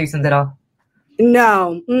have any threesomes at all?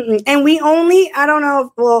 No. Mm-mm. And we only, I don't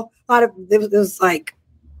know, it was like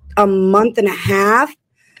a month and a half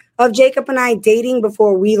of Jacob and I dating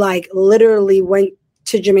before we like literally went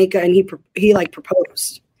to Jamaica and he like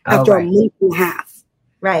proposed after a month and a half.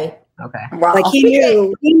 Right. Okay. Wow. Like he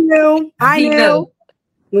knew. I knew.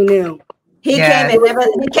 We knew. He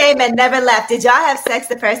came and never left. Did y'all have sex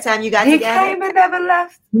the first time you got together? He came and never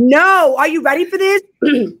left. No. Are you ready for this?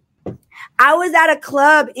 I was at a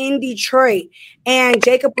club in Detroit, and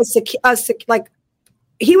Jacob was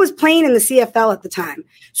he was playing in the CFL at the time.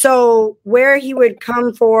 So where he would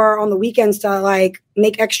come for on the weekends to like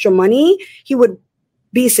make extra money, he would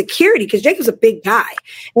be security because Jacob's a big guy,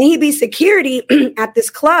 and he'd be security at this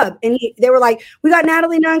club. And they were like, "We got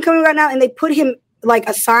Natalie Nunn coming right now," and they put him like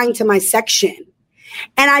assigned to my section.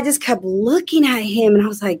 And I just kept looking at him, and I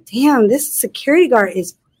was like, "Damn, this security guard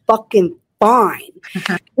is fucking fine."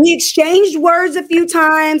 We exchanged words a few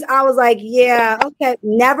times. I was like, "Yeah, okay."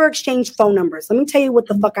 Never exchanged phone numbers. Let me tell you what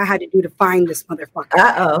the fuck I had to do to find this motherfucker.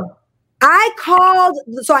 Uh-oh. I called,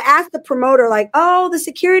 so I asked the promoter, like, oh, the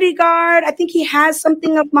security guard, I think he has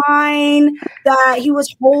something of mine that he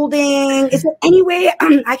was holding. Is there any way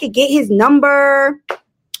I could get his number?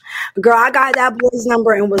 Girl, I got that boy's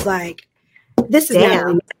number and was like, this is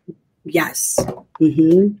Natalie. Yes.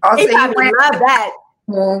 Mm-hmm. He probably love that.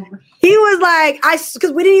 He was like,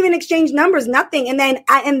 because we didn't even exchange numbers, nothing. And then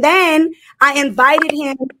I invited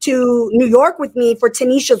him to New York with me for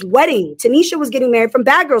Tanisha's wedding. Tanisha was getting married from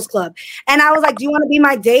Bad Girls Club. And I was like, do you want to be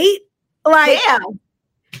my date? Like, yeah.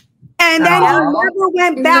 And then he never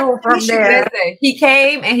went back from there. He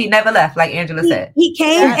came and he never left, like Angela said. He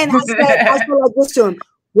came and I said like this to him.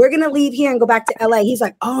 we're going to leave here and go back to LA. He's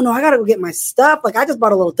like, oh no, I got to go get my stuff. Like I just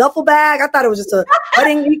bought a little duffel bag. I thought it was just a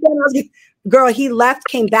wedding weekend. Girl, he left,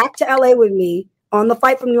 came back to LA with me on the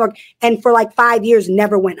flight from New York. And for like 5 years,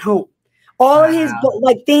 never went home. All of his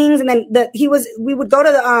like things. And then we would go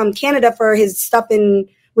to Canada for his stuff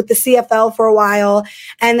with the CFL for a while.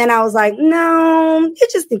 And then I was like, no, you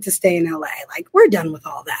just need to stay in LA. Like, we're done with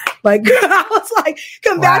all that. Like, I was like,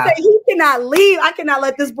 come back. Like, he cannot leave. I cannot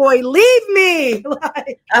let this boy leave me.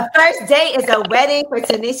 Like, a first date is a wedding for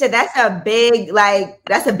Tanisha. That's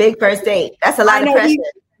a big first date. That's a lot of pressure.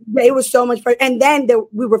 It was so much fun. And then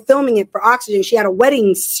we were filming it for Oxygen. She had a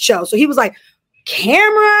wedding show. So he was like,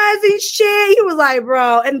 cameras and shit. He was like,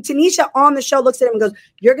 bro. And Tanisha on the show looks at him and goes,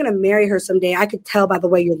 you're going to marry her someday. I could tell by the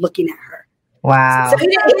way you're looking at her. Wow. So he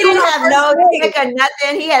didn't have no chick or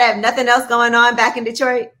nothing. He had to have nothing else going on back in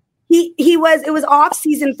Detroit. It was off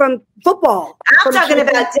season from football. I'm talking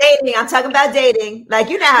about dating. Like,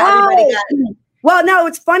 you know how everybody got it. Well, no,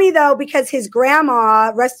 it's funny though, because his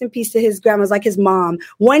grandma, rest in peace to his grandma's like his mom.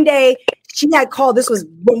 One day she had called, this was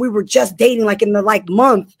when we were just dating, like in the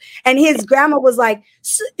month. And his grandma was like,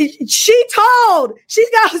 she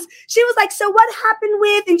was like, so what happened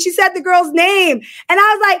with, and she said the girl's name. And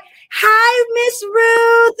I was like, hi, Miss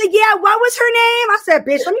Ruth. Yeah, what was her name? I said,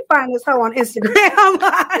 bitch, let me find this hoe on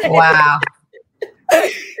Instagram. Wow.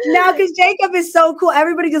 No, because Jacob is so cool.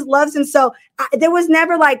 Everybody just loves him. So there was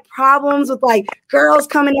never like problems with like girls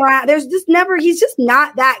coming around. He's just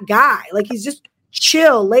not that guy. Like he's just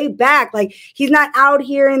chill, laid back. Like he's not out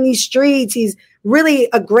here in these streets. He's really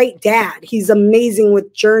a great dad. He's amazing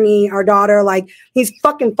with Journey, our daughter. Like he's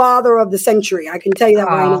fucking father of the century. I can tell you that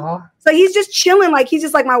right now. So he's just chilling. Like he's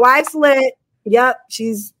just like, my wife's lit. Yep.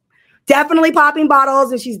 She's definitely popping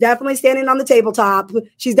bottles and she's definitely standing on the tabletop.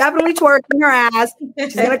 She's definitely twerking her ass.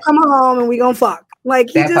 She's going to come home and we going to fuck. Like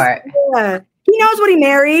he knows what he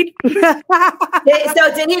married.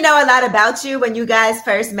 So did he know a lot about you when you guys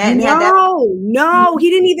first met? No, he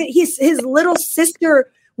didn't even, his little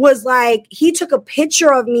sister was like, he took a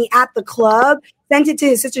picture of me at the club, sent it to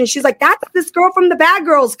his sister and she's like, that's this girl from the Bad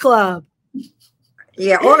Girls Club.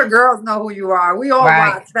 Yeah, all the girls know who you are. We all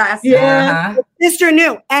watch that. Yeah, sister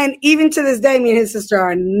knew, and even to this day, me and his sister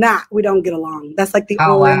are not. We don't get along. That's like the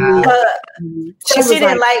only. So she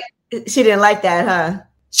didn't like that, huh?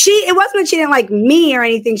 It wasn't that she didn't like me or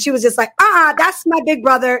anything. She was just like, that's my big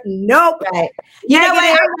brother. Nope. Right. You know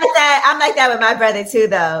what? I'm like that with my brother too,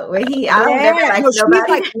 though. Where I don't never like nobody. She's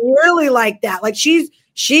like really like that. Like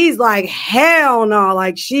she's like, hell no.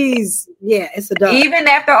 Like it's a dub. Even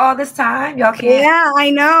after all this time, y'all can't. Yeah, I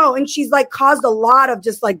know. And she's like caused a lot of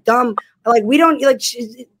just like dumb, like we don't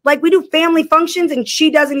like we do family functions and she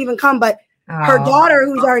doesn't even come, but her daughter,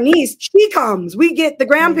 who's our niece, she comes. We get the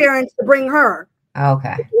grandparents to bring her.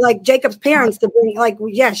 Okay. Like Jacob's parents to bring,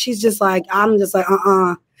 she's just like, I'm just like,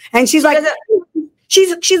 And she's like,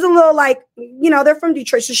 she's a little like, they're from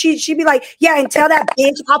Detroit. So she'd be like, yeah, and tell that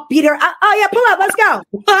bitch I'll beat her. Oh yeah, pull up, let's go.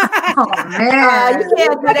 Oh man. You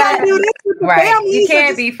can't do that. Right. You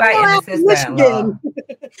can't be fighting the sister-in-law.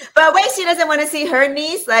 But wait, she doesn't want to see her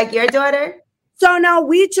niece, like your daughter? So no,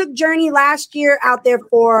 we took Journey last year out there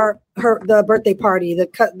for the birthday party.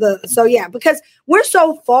 Because we're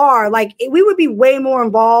so far, like we would be way more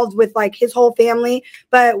involved with like his whole family,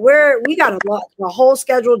 but we got a whole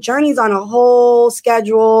schedule. Journey's on a whole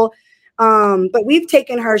schedule, but we've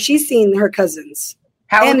taken her. She's seen her cousins.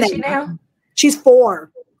 How old is she now? She's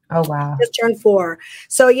 4. Oh wow! Just turned 4.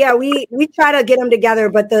 So yeah, we try to get them together,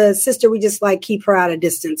 but the sister we just like keep her at a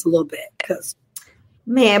distance a little bit because.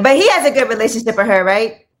 Man, but he has a good relationship with her,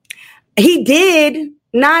 right? He did.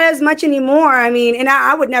 Not as much anymore. I mean, and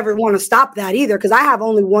I would never want to stop that either because I have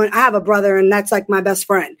only one. I have a brother and that's like my best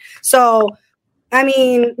friend. So, I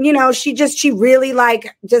mean, she really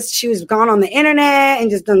she was gone on the internet and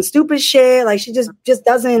just done stupid shit. Like she just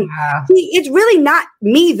doesn't. Wow. It's really not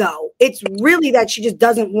me though. It's really that she just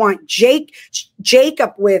doesn't want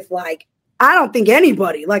Jacob with like, I don't think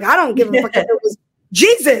anybody, like, I don't give a fuck if it was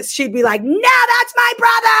Jesus, she'd be like, no, that's my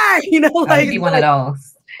brother. Like be one of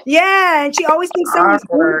those. Yeah, and she always thinks someone's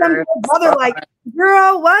her brother. Like,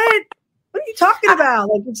 girl, what are you talking about?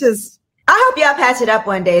 Like, it's just. I hope y'all patch it up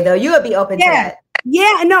one day, though. You would be open to that.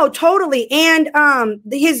 Yeah, no, totally. And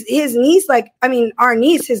his niece, our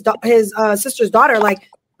niece, his sister's daughter, like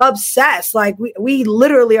obsessed. Like we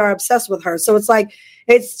literally are obsessed with her. So it's like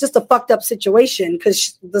it's just a fucked up situation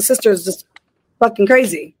because the sister is just fucking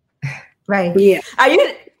crazy. Right. Yeah.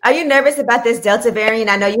 Are you nervous about this Delta variant?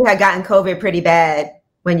 I know you had gotten COVID pretty bad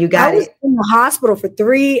when you got it. I was in the hospital for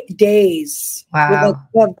 3 days. Wow.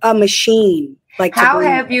 With a machine. Like, how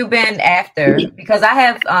have you been after? Because I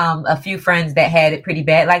have a few friends that had it pretty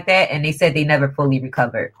bad like that, and they said they never fully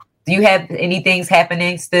recovered. Do you have any things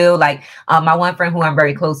happening still? Like my one friend who I'm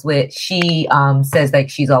very close with, she says like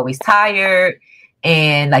she's always tired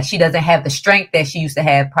and like she doesn't have the strength that she used to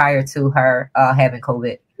have prior to her having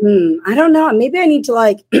COVID. I don't know. Maybe I need to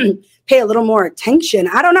like pay a little more attention.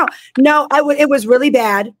 I don't know. No, it was really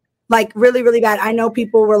bad. Like really, really bad. I know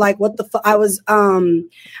people were like, what the fuck? I was in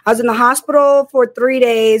the hospital for 3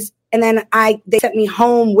 days and then they sent me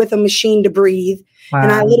home with a machine to breathe. Wow.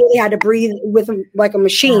 And I literally had to breathe with like a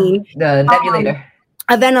machine. The nebulator.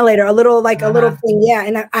 A ventilator, a little thing. Yeah.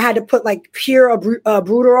 And I had to put like pure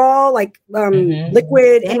Bruterol, like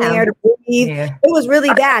liquid in there to breathe. Yeah. It was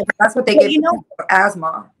really bad. That's what they give for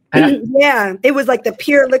asthma. Yeah, it was like the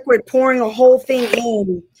pure liquid pouring the whole thing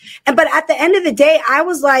in. But at the end of the day, I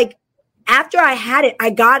was like, after I had it,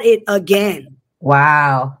 I got it again.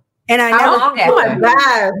 Wow. And How long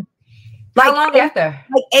after? How long after?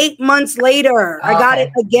 Like 8 months later, I got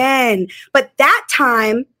it again. But that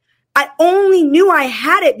time, I only knew I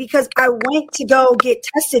had it because I went to go get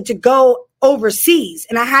tested to go overseas.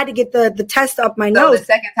 And I had to get the test up my nose. The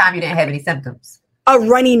second time you didn't have any symptoms? A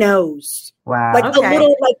runny nose. Wow. Like a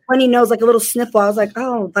little like runny nose, like a little sniffle. I was like,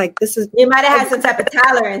 oh, like this is. You might have had some type of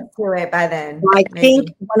tolerance to it by then. I think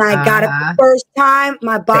when I got it the first time,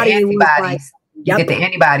 my body was like. You get the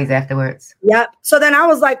antibodies afterwards. Yep. So then I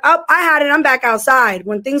was like, oh, I had it. I'm back outside.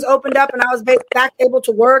 When things opened up and I was back able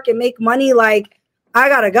to work and make money, like I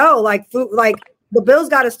gotta go. Like food, like the bills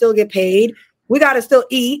gotta still get paid. We gotta still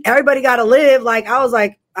eat. Everybody gotta live. Like I was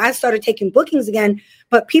like, I started taking bookings again,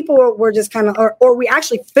 but people were just kind of, or we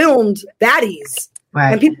actually filmed Baddies.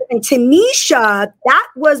 Right. And people in Tanisha, that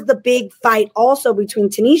was the big fight also between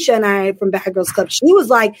Tanisha and I from Bad Girls Club. She was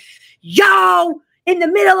like, yo, in the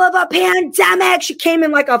middle of a pandemic, she came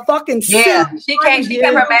in like a fucking suit. Yeah, she kept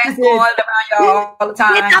her mask on around y'all all the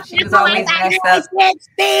time. She was always masked up.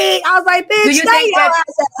 I was like, bitch, stay your ass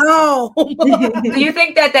at home. Do you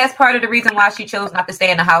think that that's part of the reason why she chose not to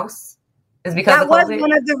stay in the house? Is because that was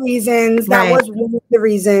one of the reasons. That was one of the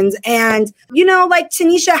reasons. And, you know, like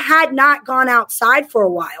Tanisha had not gone outside for a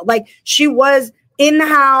while. Like she was in the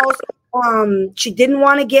house. She didn't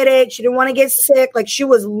want to get it. She didn't want to get sick. Like she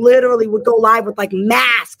was literally would go live with like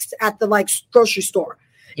masks at the like grocery store.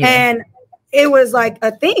 Yeah. And it was like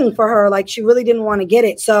a thing for her. Like she really didn't want to get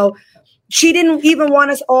it. So she didn't even want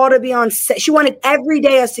us all to be on set. She wanted every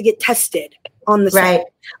day us to get tested on the set. Right.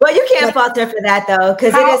 Well, you can't fault her for that though,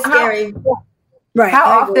 because it is scary. Right.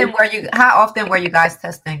 How often were you guys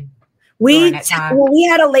testing? We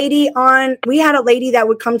had a lady that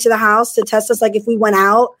would come to the house to test us, like if we went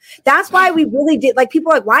out. That's why we really did. Like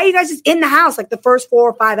people are like, why are you guys just in the house? Like the first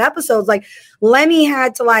 4 or 5 episodes, like Lemmy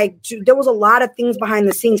had to there was a lot of things behind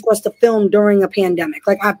the scenes for us to film during a pandemic.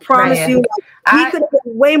 Like I promise you, we could have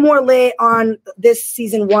been way more lit on this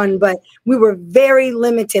season 1, but we were very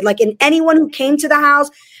limited. Like, and anyone who came to the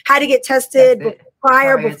house had to get tested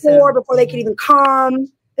before they could even come.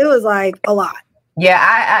 It was like a lot. Yeah,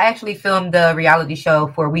 I actually filmed the reality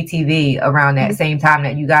show for WeTV around that same time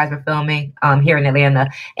that you guys were filming here in Atlanta.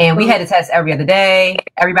 And we had to test every other day.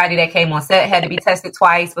 Everybody that came on set had to be tested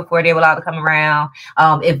twice before they were allowed to come around.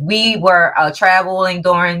 If we were traveling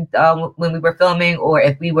during when we were filming, or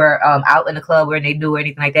if we were out in the club where they do or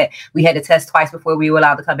anything like that, we had to test twice before we were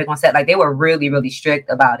allowed to come back on set. Like they were really, really strict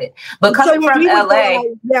about it. But coming from LA.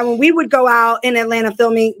 When we would go out in Atlanta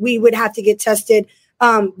filming, we would have to get tested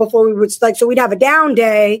before we would so we'd have a down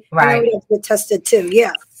day, right? And then we'd have to get tested too.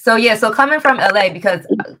 Yeah. So coming from LA, because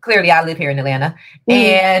clearly I live here in Atlanta,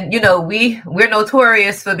 and you know we're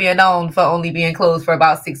notorious for being known for only being closed for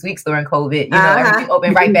about 6 weeks during COVID. You know, everything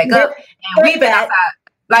opened right back up, and we've been outside.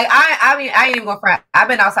 Like I mean, I ain't even gonna front. I've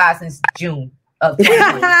been outside since June of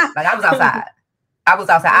 2020. Like I was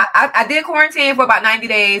outside. I did quarantine for about 90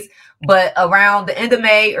 days. But around the end of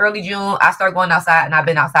May, early June, I started going outside, and I've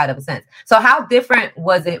been outside ever since. So how different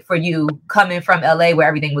was it for you coming from LA where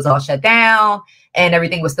everything was all shut down and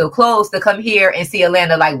everything was still closed to come here and see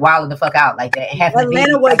Atlanta like wilding the fuck out like that and have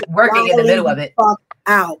Atlanta was working in the middle of it?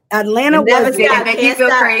 Out. Atlanta was. Did it make you feel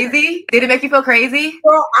crazy? Did it make you feel crazy?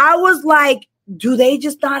 Well, I was like, do they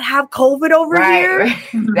just not have COVID over here? Right.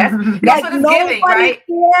 That's like what it's giving, right?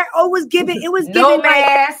 It was giving. No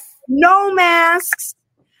masks. No masks.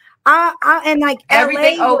 And like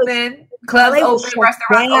everything LA open, clubs open,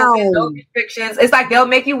 restaurants open, no restrictions. It's like they'll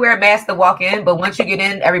make you wear a mask to walk in, but once you get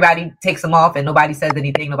in, everybody takes them off and nobody says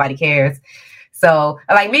anything, nobody cares. So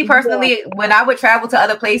like me personally, when I would travel to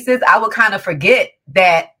other places, I would kind of forget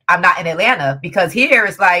that I'm not in Atlanta, because here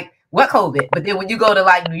it's like what COVID? But then when you go to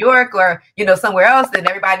like New York or, you know, somewhere else, then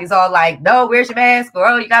everybody's all like, no, where's your mask? Or,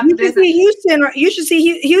 oh, you got you this. should see Houston. You should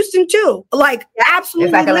see Houston too. Like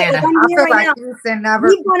absolutely. It's like Atlanta. I feel like Houston never.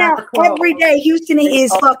 We've gone out every day. Houston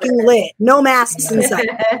is fucking lit. No masks inside.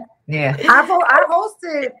 Yeah. I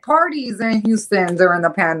hosted parties in Houston during the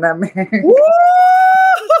pandemic. Woo!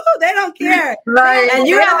 They don't care. Like, and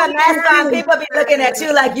you have a mask on, people be looking at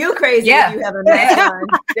you like you crazy if you have a mask on.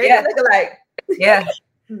 They look like,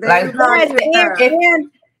 like,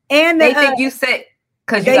 and they think you sick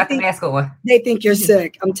because you got the mask on. They think you're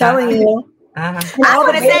sick. I'm telling you. I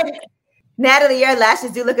want to say, Natalie, your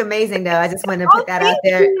lashes do look amazing, though. I just want to put that out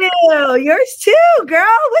there. Yours too,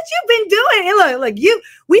 girl. What you been doing? And look,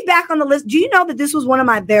 we back on the list. Do you know that this was one of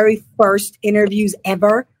my very first interviews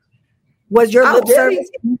ever? Was your lip service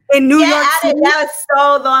in New York City? That was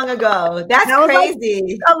so long ago. That's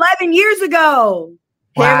crazy. Like 11 years ago.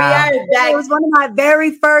 Wow. Here we are. It was one of my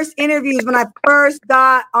very first interviews when I first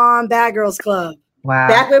got on Bad Girls Club. Wow.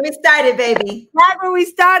 Back where we started, baby.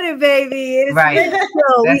 It's right.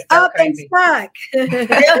 We up crazy. And stuck.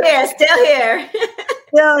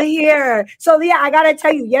 Still here. So yeah, I gotta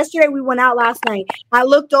tell you, yesterday we went out last night. I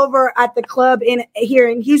looked over at the club here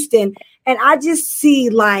in Houston, and I just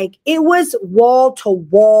see like it was wall to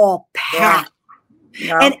wall packed.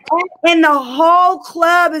 Yeah. And the whole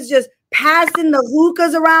club is just passing the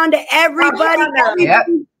hookahs around to everybody.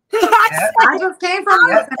 I just came from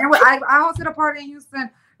Houston. I hosted a party in Houston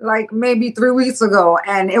like maybe 3 weeks ago,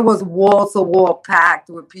 and it was wall to wall packed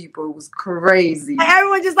with people. It was crazy. And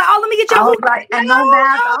everyone just like, oh, let me get your hookah. Like, and no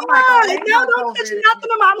mask. Don't touch nothing.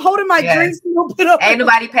 I'm holding my drinks. Ain't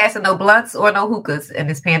nobody passing no blunts or no hookahs in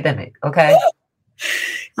this pandemic. Okay.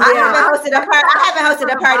 I haven't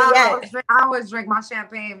hosted a party yet. I always drink my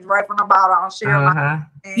champagne right from the bottle. I'll share my.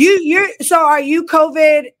 So are you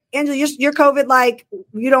COVID? Angela, you're COVID, like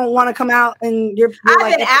you don't want to come out and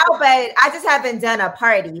I've been out, but I just haven't done a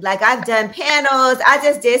party. Like I've done panels. I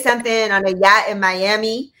just did something on a yacht in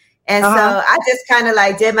Miami. And so I just kind of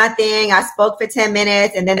like did my thing. I spoke for 10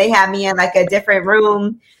 minutes and then they had me in like a different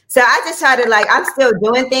room. So I just try to like, I'm still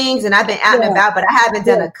doing things and I've been out and about, but I haven't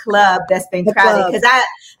done a club that's been crowded because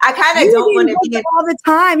I kind of don't want to be all the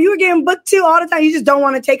time. You were getting booked too all the time. You just don't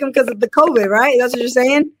want to take them because of the COVID, right? That's what you're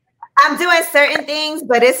saying? I'm doing certain things,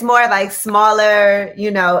 but it's more like smaller, you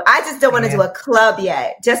know, I just don't want to do a club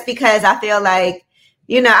yet just because I feel like,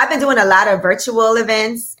 you know, I've been doing a lot of virtual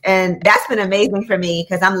events and that's been amazing for me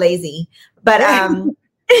because I'm lazy. But we are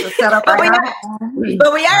about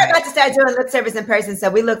to start doing lip service in person. So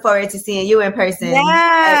we look forward to seeing you in person.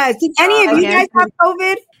 Yeah. Did any of you guys have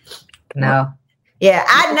COVID? No. Yeah,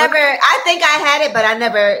 I think I had it, but I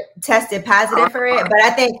never tested positive for it. But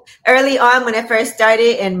I think early on when it first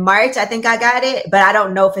started in March, I think I got it, but I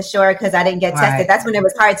don't know for sure because I didn't get tested. That's when it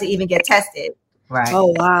was hard to even get tested. Right.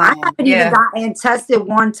 Oh, wow. I haven't even gotten tested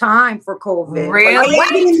one time for COVID. Really? Are y'all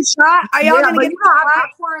getting the shot? Are y'all going to get the shot?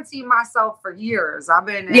 I've quarantined myself for years. I've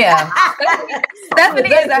been. Stephanie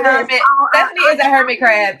is a hermit. Stephanie is a hermit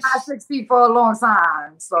crab. 6 feet for a long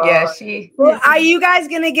time. So yeah, Well, are you guys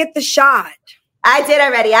going to get the shot? I did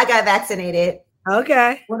already. I got vaccinated.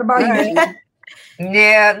 Okay. What about you?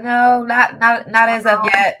 Yeah, no, not as of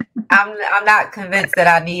yet. I'm not convinced that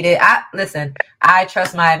I need it. I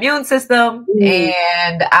trust my immune system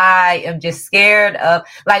and I am just scared of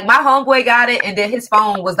like my homeboy got it and then his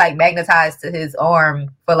phone was like magnetized to his arm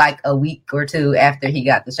for like a week or two after he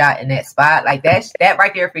got the shot in that spot. Like that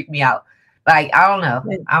right there freaked me out. Like, I don't know.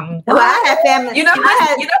 I have family.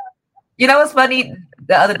 You know what's funny?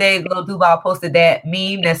 The other day, Lil Duval posted that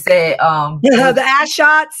meme that said, the ass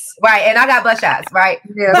shots. Right. And I got butt shots. Right.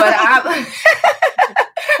 Yeah. But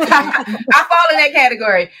I fall in that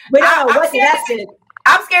category. But I'm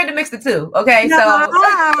scared to mix the two. Okay. No, so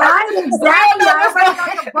I'm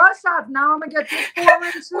exactly. Butt shots. Now I'm going to get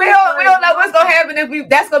this we don't know what's going to happen if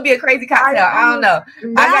that's going to be a crazy cocktail. I don't know.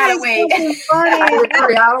 I got to wait. I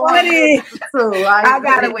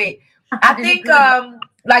got to wait. I think,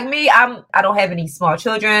 like me, I don't have any small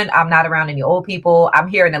children. I'm not around any old people. I'm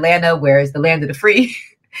here in Atlanta, where it's the land of the free.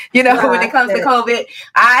 When it comes to COVID,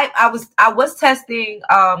 I was testing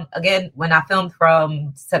again when I filmed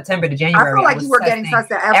from September to January. I feel like you were getting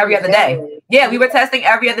tested every other day. Yeah, we were testing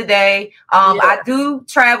every other day. I do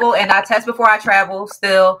travel and I test before I travel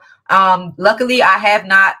still. Luckily, I have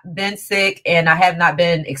not been sick and I have not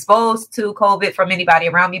been exposed to COVID from anybody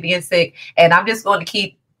around me being sick. And I'm just going to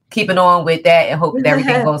keep keeping on with that and hope that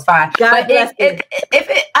everything goes fine. But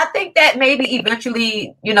I think that maybe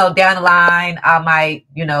eventually, down the line, I might,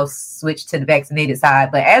 switch to the vaccinated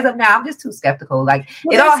side. But as of now, I'm just too skeptical. Like,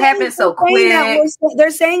 it all happened so quick.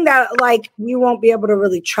 They're saying that, like, you won't be able to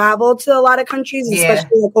really travel to a lot of countries,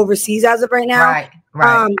 especially like overseas as of right now. Right.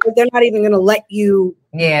 But they're not even going to let you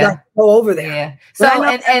go over there. Yeah. So,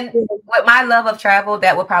 and with my love of travel,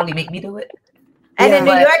 that would probably make me do it. And in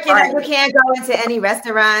New York, you can't go into any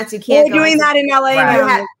restaurants. You can't. We're doing that in LA.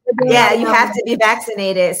 Right. You have to be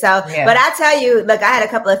vaccinated. So, but I tell you, look, I had a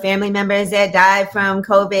couple of family members that died from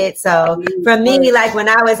COVID. So for me, like when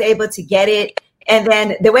I was able to get it, and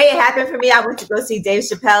then the way it happened for me, I went to go see Dave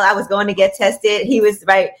Chappelle. I was going to get tested. He was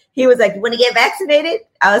like, you want to get vaccinated?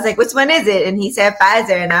 I was like, which one is it? And he said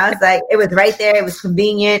Pfizer. And I was like, it was right there. It was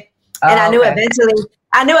convenient. And I knew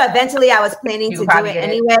eventually I was planning to do it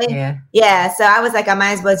anyway. Yeah. So I was like, I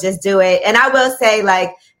might as well just do it. And I will say,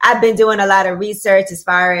 like, I've been doing a lot of research as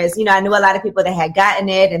far as, I knew a lot of people that had gotten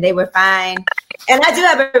it and they were fine. And I do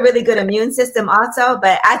have a really good immune system also.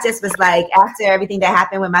 But I just was like, after everything that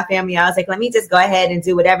happened with my family, I was like, let me just go ahead and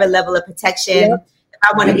do whatever level of protection.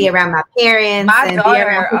 I want to be around my parents. My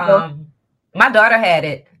daughter had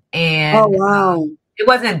it. And oh, wow. It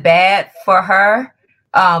wasn't bad for her.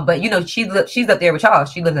 But she's up there with y'all.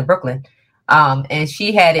 She lives in Brooklyn. And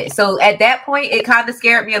she had it. So at that point, it kind of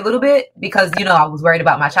scared me a little bit because, I was worried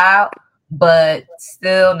about my child, but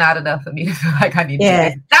still not enough for me to feel like I need to do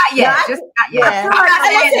it. Not yet. Not yet. I'm not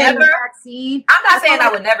saying I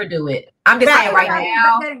would never do it. I'm just saying right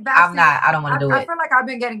now, I don't want to do it. I feel like I've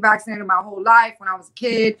been getting vaccinated my whole life when I was a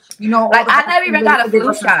kid. Like I never even got a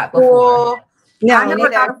flu shot before. No, I never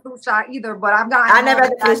got a flu shot either, but I've gotten I never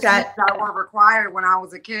had a flu shot that weren't required when I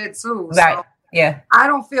was a kid too. Right. So yeah. I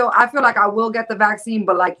feel like I will get the vaccine,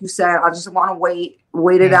 but like you said, I just want to wait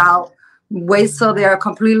it out. Wait till they're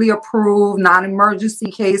completely approved,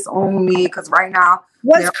 non-emergency case only. Because right now,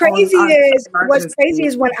 what's crazy is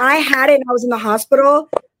when I had it and I was in the hospital,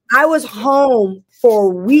 I was home for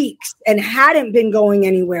weeks and hadn't been going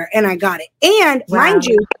anywhere, and I got it. And mind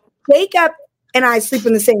you, Jacob and I sleep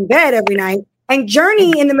in the same bed every night. And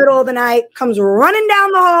Journey in the middle of the night comes running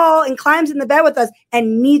down the hall and climbs in the bed with us,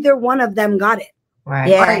 and neither one of them got it. Right.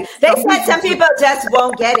 Yeah. Right. They said some people just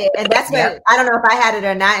won't get it. And that's what I don't know if I had it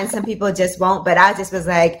or not. And some people just won't. But I just was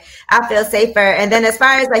like, I feel safer. And then as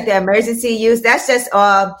far as like the emergency use, that's just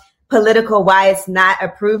all political why it's not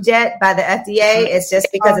approved yet by the FDA. It's just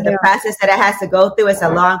because of the process that it has to go through. It's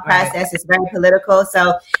a long process. It's very political.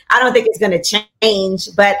 So I don't think it's going to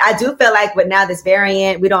change. But I do feel like with now this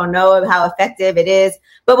variant, we don't know how effective it is.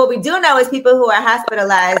 But what we do know is people who are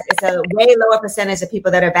hospitalized, it's a way lower percentage of people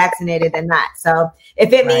that are vaccinated than not. So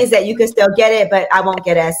if it means that you can still get it, but I won't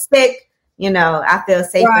get as sick, I feel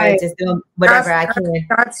safer just doing whatever I can.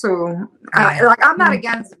 That's true. I'm not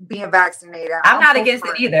against being vaccinated. I'm not against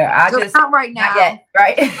it either. I just not right now. Not yet,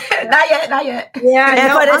 right? Not yet. Yeah.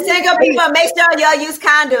 And for the single people, make sure y'all use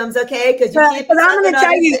condoms, okay? Because I'm gonna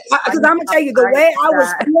tell you,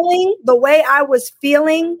 the way I was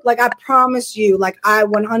feeling, like I promise you, like I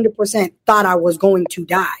 100% thought I was going to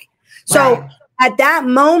die. So at that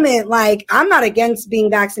moment, like I'm not against being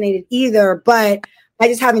vaccinated either, but I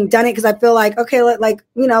just haven't done it because I feel like, okay,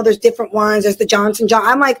 there's different ones. There's the Johnson.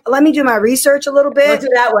 I'm like, let me do my research a little bit. We'll do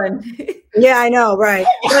that one. Yeah, I know, right.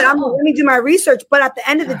 But let me do my research. But at the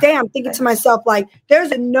end of the day, I'm thinking to myself, like, there's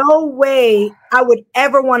no way I would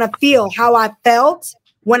ever want to feel how I felt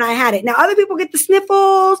when I had it. Now, other people get the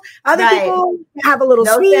sniffles. Other people have a little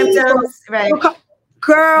sneeze. Symptoms. Right.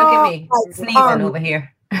 Girl. Look at me sneezing over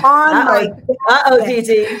here.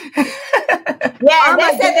 Gigi. Yeah,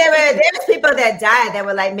 they said there was people that died that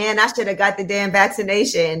were like, man, I should have got the damn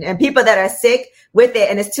vaccination. And people that are sick with it,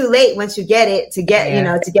 and it's too late once you get it to get,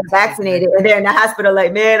 to get vaccinated. And they're in the hospital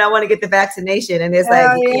like, man, I want to get the vaccination. And it's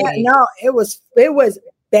no, it was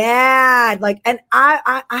bad. Like, and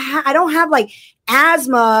I don't have like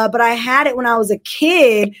asthma, but I had it when I was a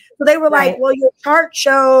kid. So they were like, well, your chart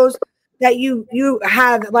shows that you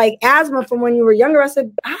have like asthma from when you were younger. I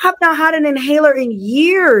said, I have not had an inhaler in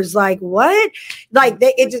years. Like what? Like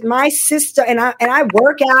it's just my sister and I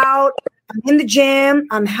work out. I'm in the gym.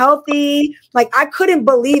 I'm healthy. Like I couldn't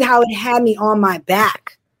believe how it had me on my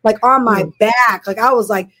back. Like on my back. Like I was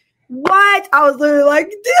like, what? I was literally like,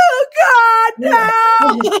 oh God, no.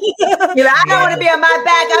 You're like, I don't want to be on my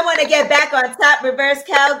back. I want to get back on top, reverse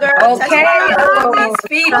cowgirl. Okay.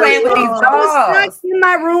 Feet playing with these dogs. I was in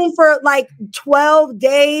my room for like 12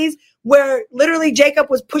 days where literally Jacob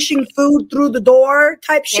was pushing food through the door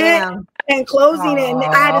type shit and closing it. And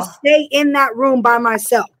I had to stay in that room by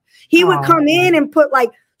myself. He would come in and put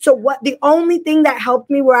like So the only thing that helped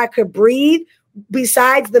me where I could breathe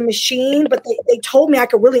besides the machine, but they told me I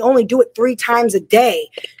could really only do it 3 times a day.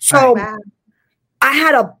 So I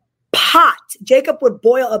had a pot. Jacob would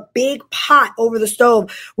boil a big pot over the stove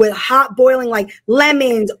with hot boiling like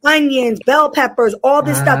lemons, onions, bell peppers, all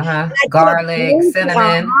this stuff. Garlic,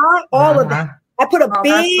 cinnamon. All of that. I put a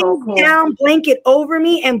big down blanket over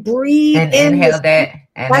me and breathe and in. Inhale that.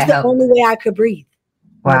 And that's the only way I could breathe.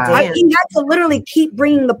 Wow. I had to literally keep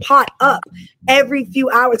bringing the pot up every few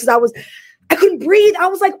hours because I couldn't breathe. I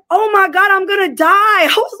was like, oh my God, I'm going to die.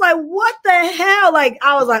 I was like, what the hell? Like,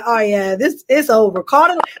 I was like, oh yeah, this is over. Call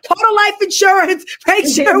the life insurance. Make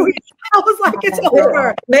sure I was like, it's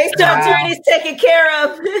over. Make sure Journey's taken care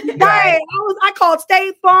of. Right. I called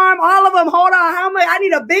State Farm, all of them. Hold on. How much? I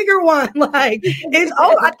need a bigger one. Like, it's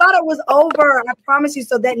over. I thought it was over. I promise you.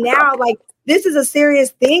 So that now, like, this is a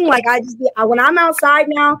serious thing. Like, when I'm outside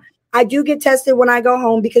now, I do get tested when I go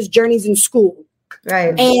home because Journey's in school.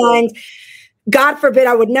 Right. And God forbid,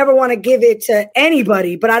 I would never want to give it to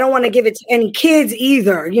anybody, but I don't want to give it to any kids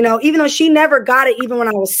either. You know, even though she never got it, even when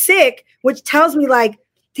I was sick, which tells me like,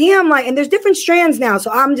 damn, like, and there's different strands now.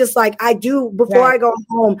 So I'm just like, I do, before I go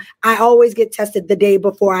home, I always get tested the day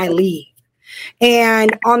before I leave.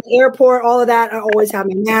 And on the airport, all of that, I always have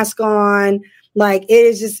my mask on. Like, it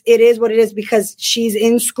is what it is because she's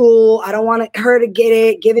in school. I don't want her to give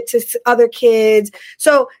it to other kids.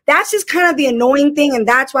 So that's just kind of the annoying thing. And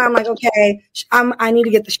that's why I'm like, okay, I need to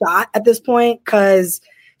get the shot at this point because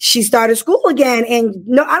she started school again. And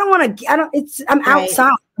no, I don't want to, I'm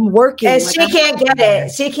outside, I'm working. And she can't get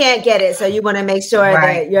it. She can't get it. So you want to make sure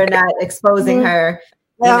that you're not exposing her.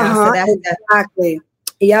 You know, so that's exactly.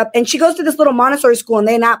 Yep. And she goes to this little Montessori school and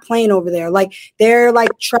they're not playing over there. Like they're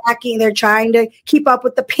like tracking, they're trying to keep up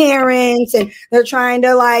with the parents and they're trying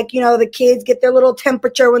to like, you know, the kids get their little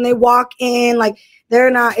temperature when they walk in. Like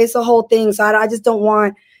they're not, it's a whole thing. So I just don't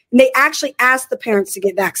want, and they actually asked the parents to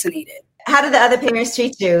get vaccinated. How do the other parents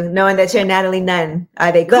treat you knowing that you're Natalie Nunn?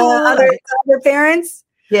 Are they cool? The other parents?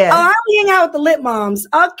 Yeah. Oh, I only hang out with the lit moms.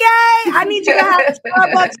 Okay. I need you to have a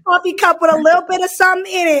Starbucks coffee cup with a little bit of something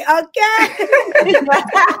in it. Okay.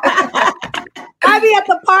 I be at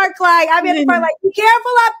the park like, be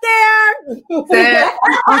careful up there.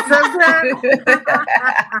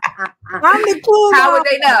 I'm the cool How would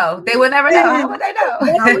they know? They would never know. How would they know?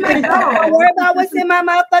 Don't worry about what's in my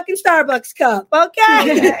motherfucking Starbucks cup.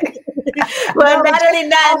 Okay. Well, Natalie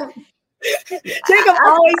Nunn. Jacob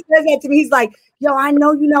always says that to me. He's like, yo, I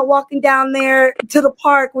know you're not walking down there to the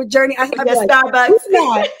park with Journey. I'd be like, Starbucks. Who's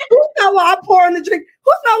not? I pour in the drink.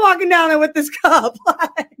 Who's not walking down there with this cup?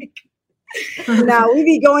 No, we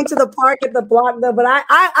be going to the park at the block though, but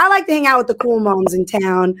I like to hang out with the cool moms in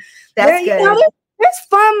town. That's good. You know, there's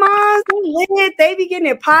fun moms. They lit. They be getting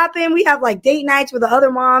it popping. We have like date nights with the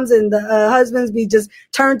other moms and the husbands be just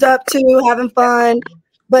turned up too, having fun.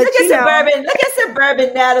 But look at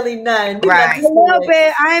suburban Natalie Nunn. Right. A little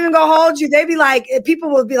bit. I ain't even gonna hold you. They be like, people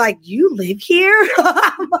will be like, you live here?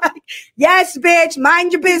 I'm like, yes, bitch,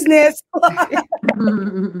 mind your business. Well,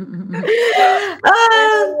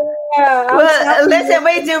 listen,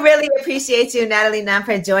 we do really appreciate you, Natalie Nunn,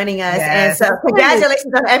 for joining us. Yes. And so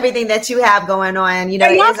congratulations on everything that you have going on. You know,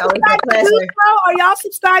 it is always a pleasure. Are y'all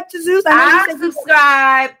subscribed to Zeus? I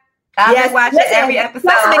subscribe. I've been watching every episode.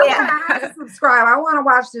 I have to subscribe. I want to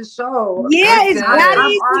watch this show. Yeah, it's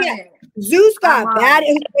baddies. Zeus got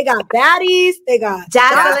baddies. They got baddies. They got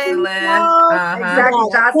Jocelyn.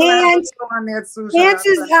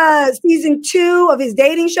 Chance's season 2 of his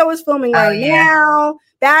dating show is filming now.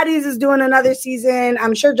 Baddies is doing another season.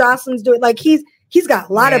 I'm sure Jocelyn's doing like he's got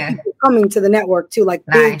a lot of people coming to the network too, like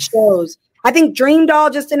big shows. I think Dream Doll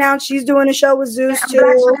just announced she's doing a show with Zeus too.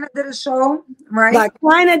 Black China did a show, right? Black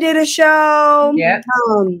China did a show. Yeah.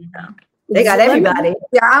 They got everybody.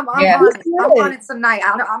 Yeah, I'm on it tonight.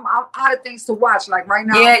 I'm out of things to watch. Like right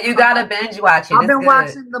now. Yeah, you gotta binge watch it. I've been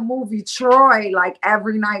watching the movie Troy like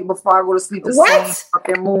every night before I go to sleep. The same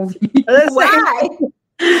fucking movie. Why?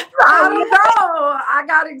 I don't know. I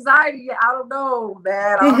got anxiety. I don't know,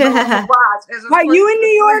 man. I don't know what to watch. Are you in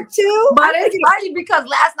New York too? But it's funny because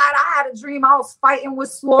last night I had a dream I was fighting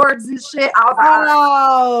with swords and shit. I was like,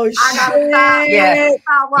 I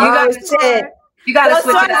gotta stop. Yeah. You gotta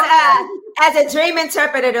switch it up. As a dream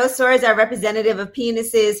interpreter, those swords are representative of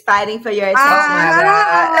penises fighting for your attention.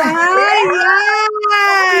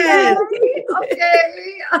 Okay.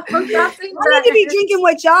 I need to be drinking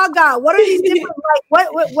what y'all got. What are these different? Like,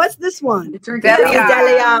 what's this one?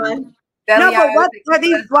 Deleon. No, but what are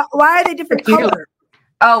these? Why are they different colors?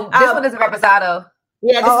 Oh, this one is a reposado.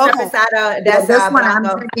 Yeah, this is Reposado. That's this one. Blanco.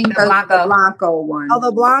 I'm drinking the Blanco one. Oh,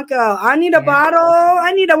 the Blanco. I need a bottle.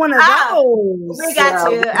 I need one of those. We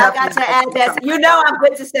got you. I got to add that. You know I'm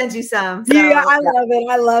good to send you some. So. Yeah, I love it.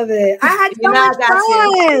 I love it. I had so much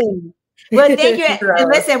fun. Well, thank you. And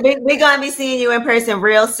listen, we're going to be seeing you in person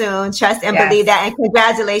real soon. Trust and believe that. And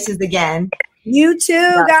congratulations again. You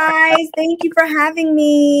too, guys. Thank you for having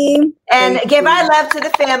me. And give our love to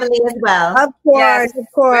the family as well. Of course, of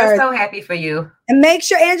course. We're so happy for you. And make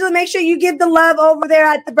sure, Angela, you give the love over there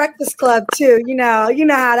at the Breakfast Club too. You know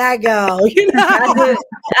how that go. You know,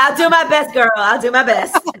 I'll do my best, girl. I'll do my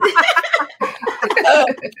best.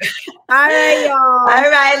 All right, y'all.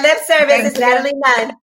 All right, lip service. It's Natalie Nunn.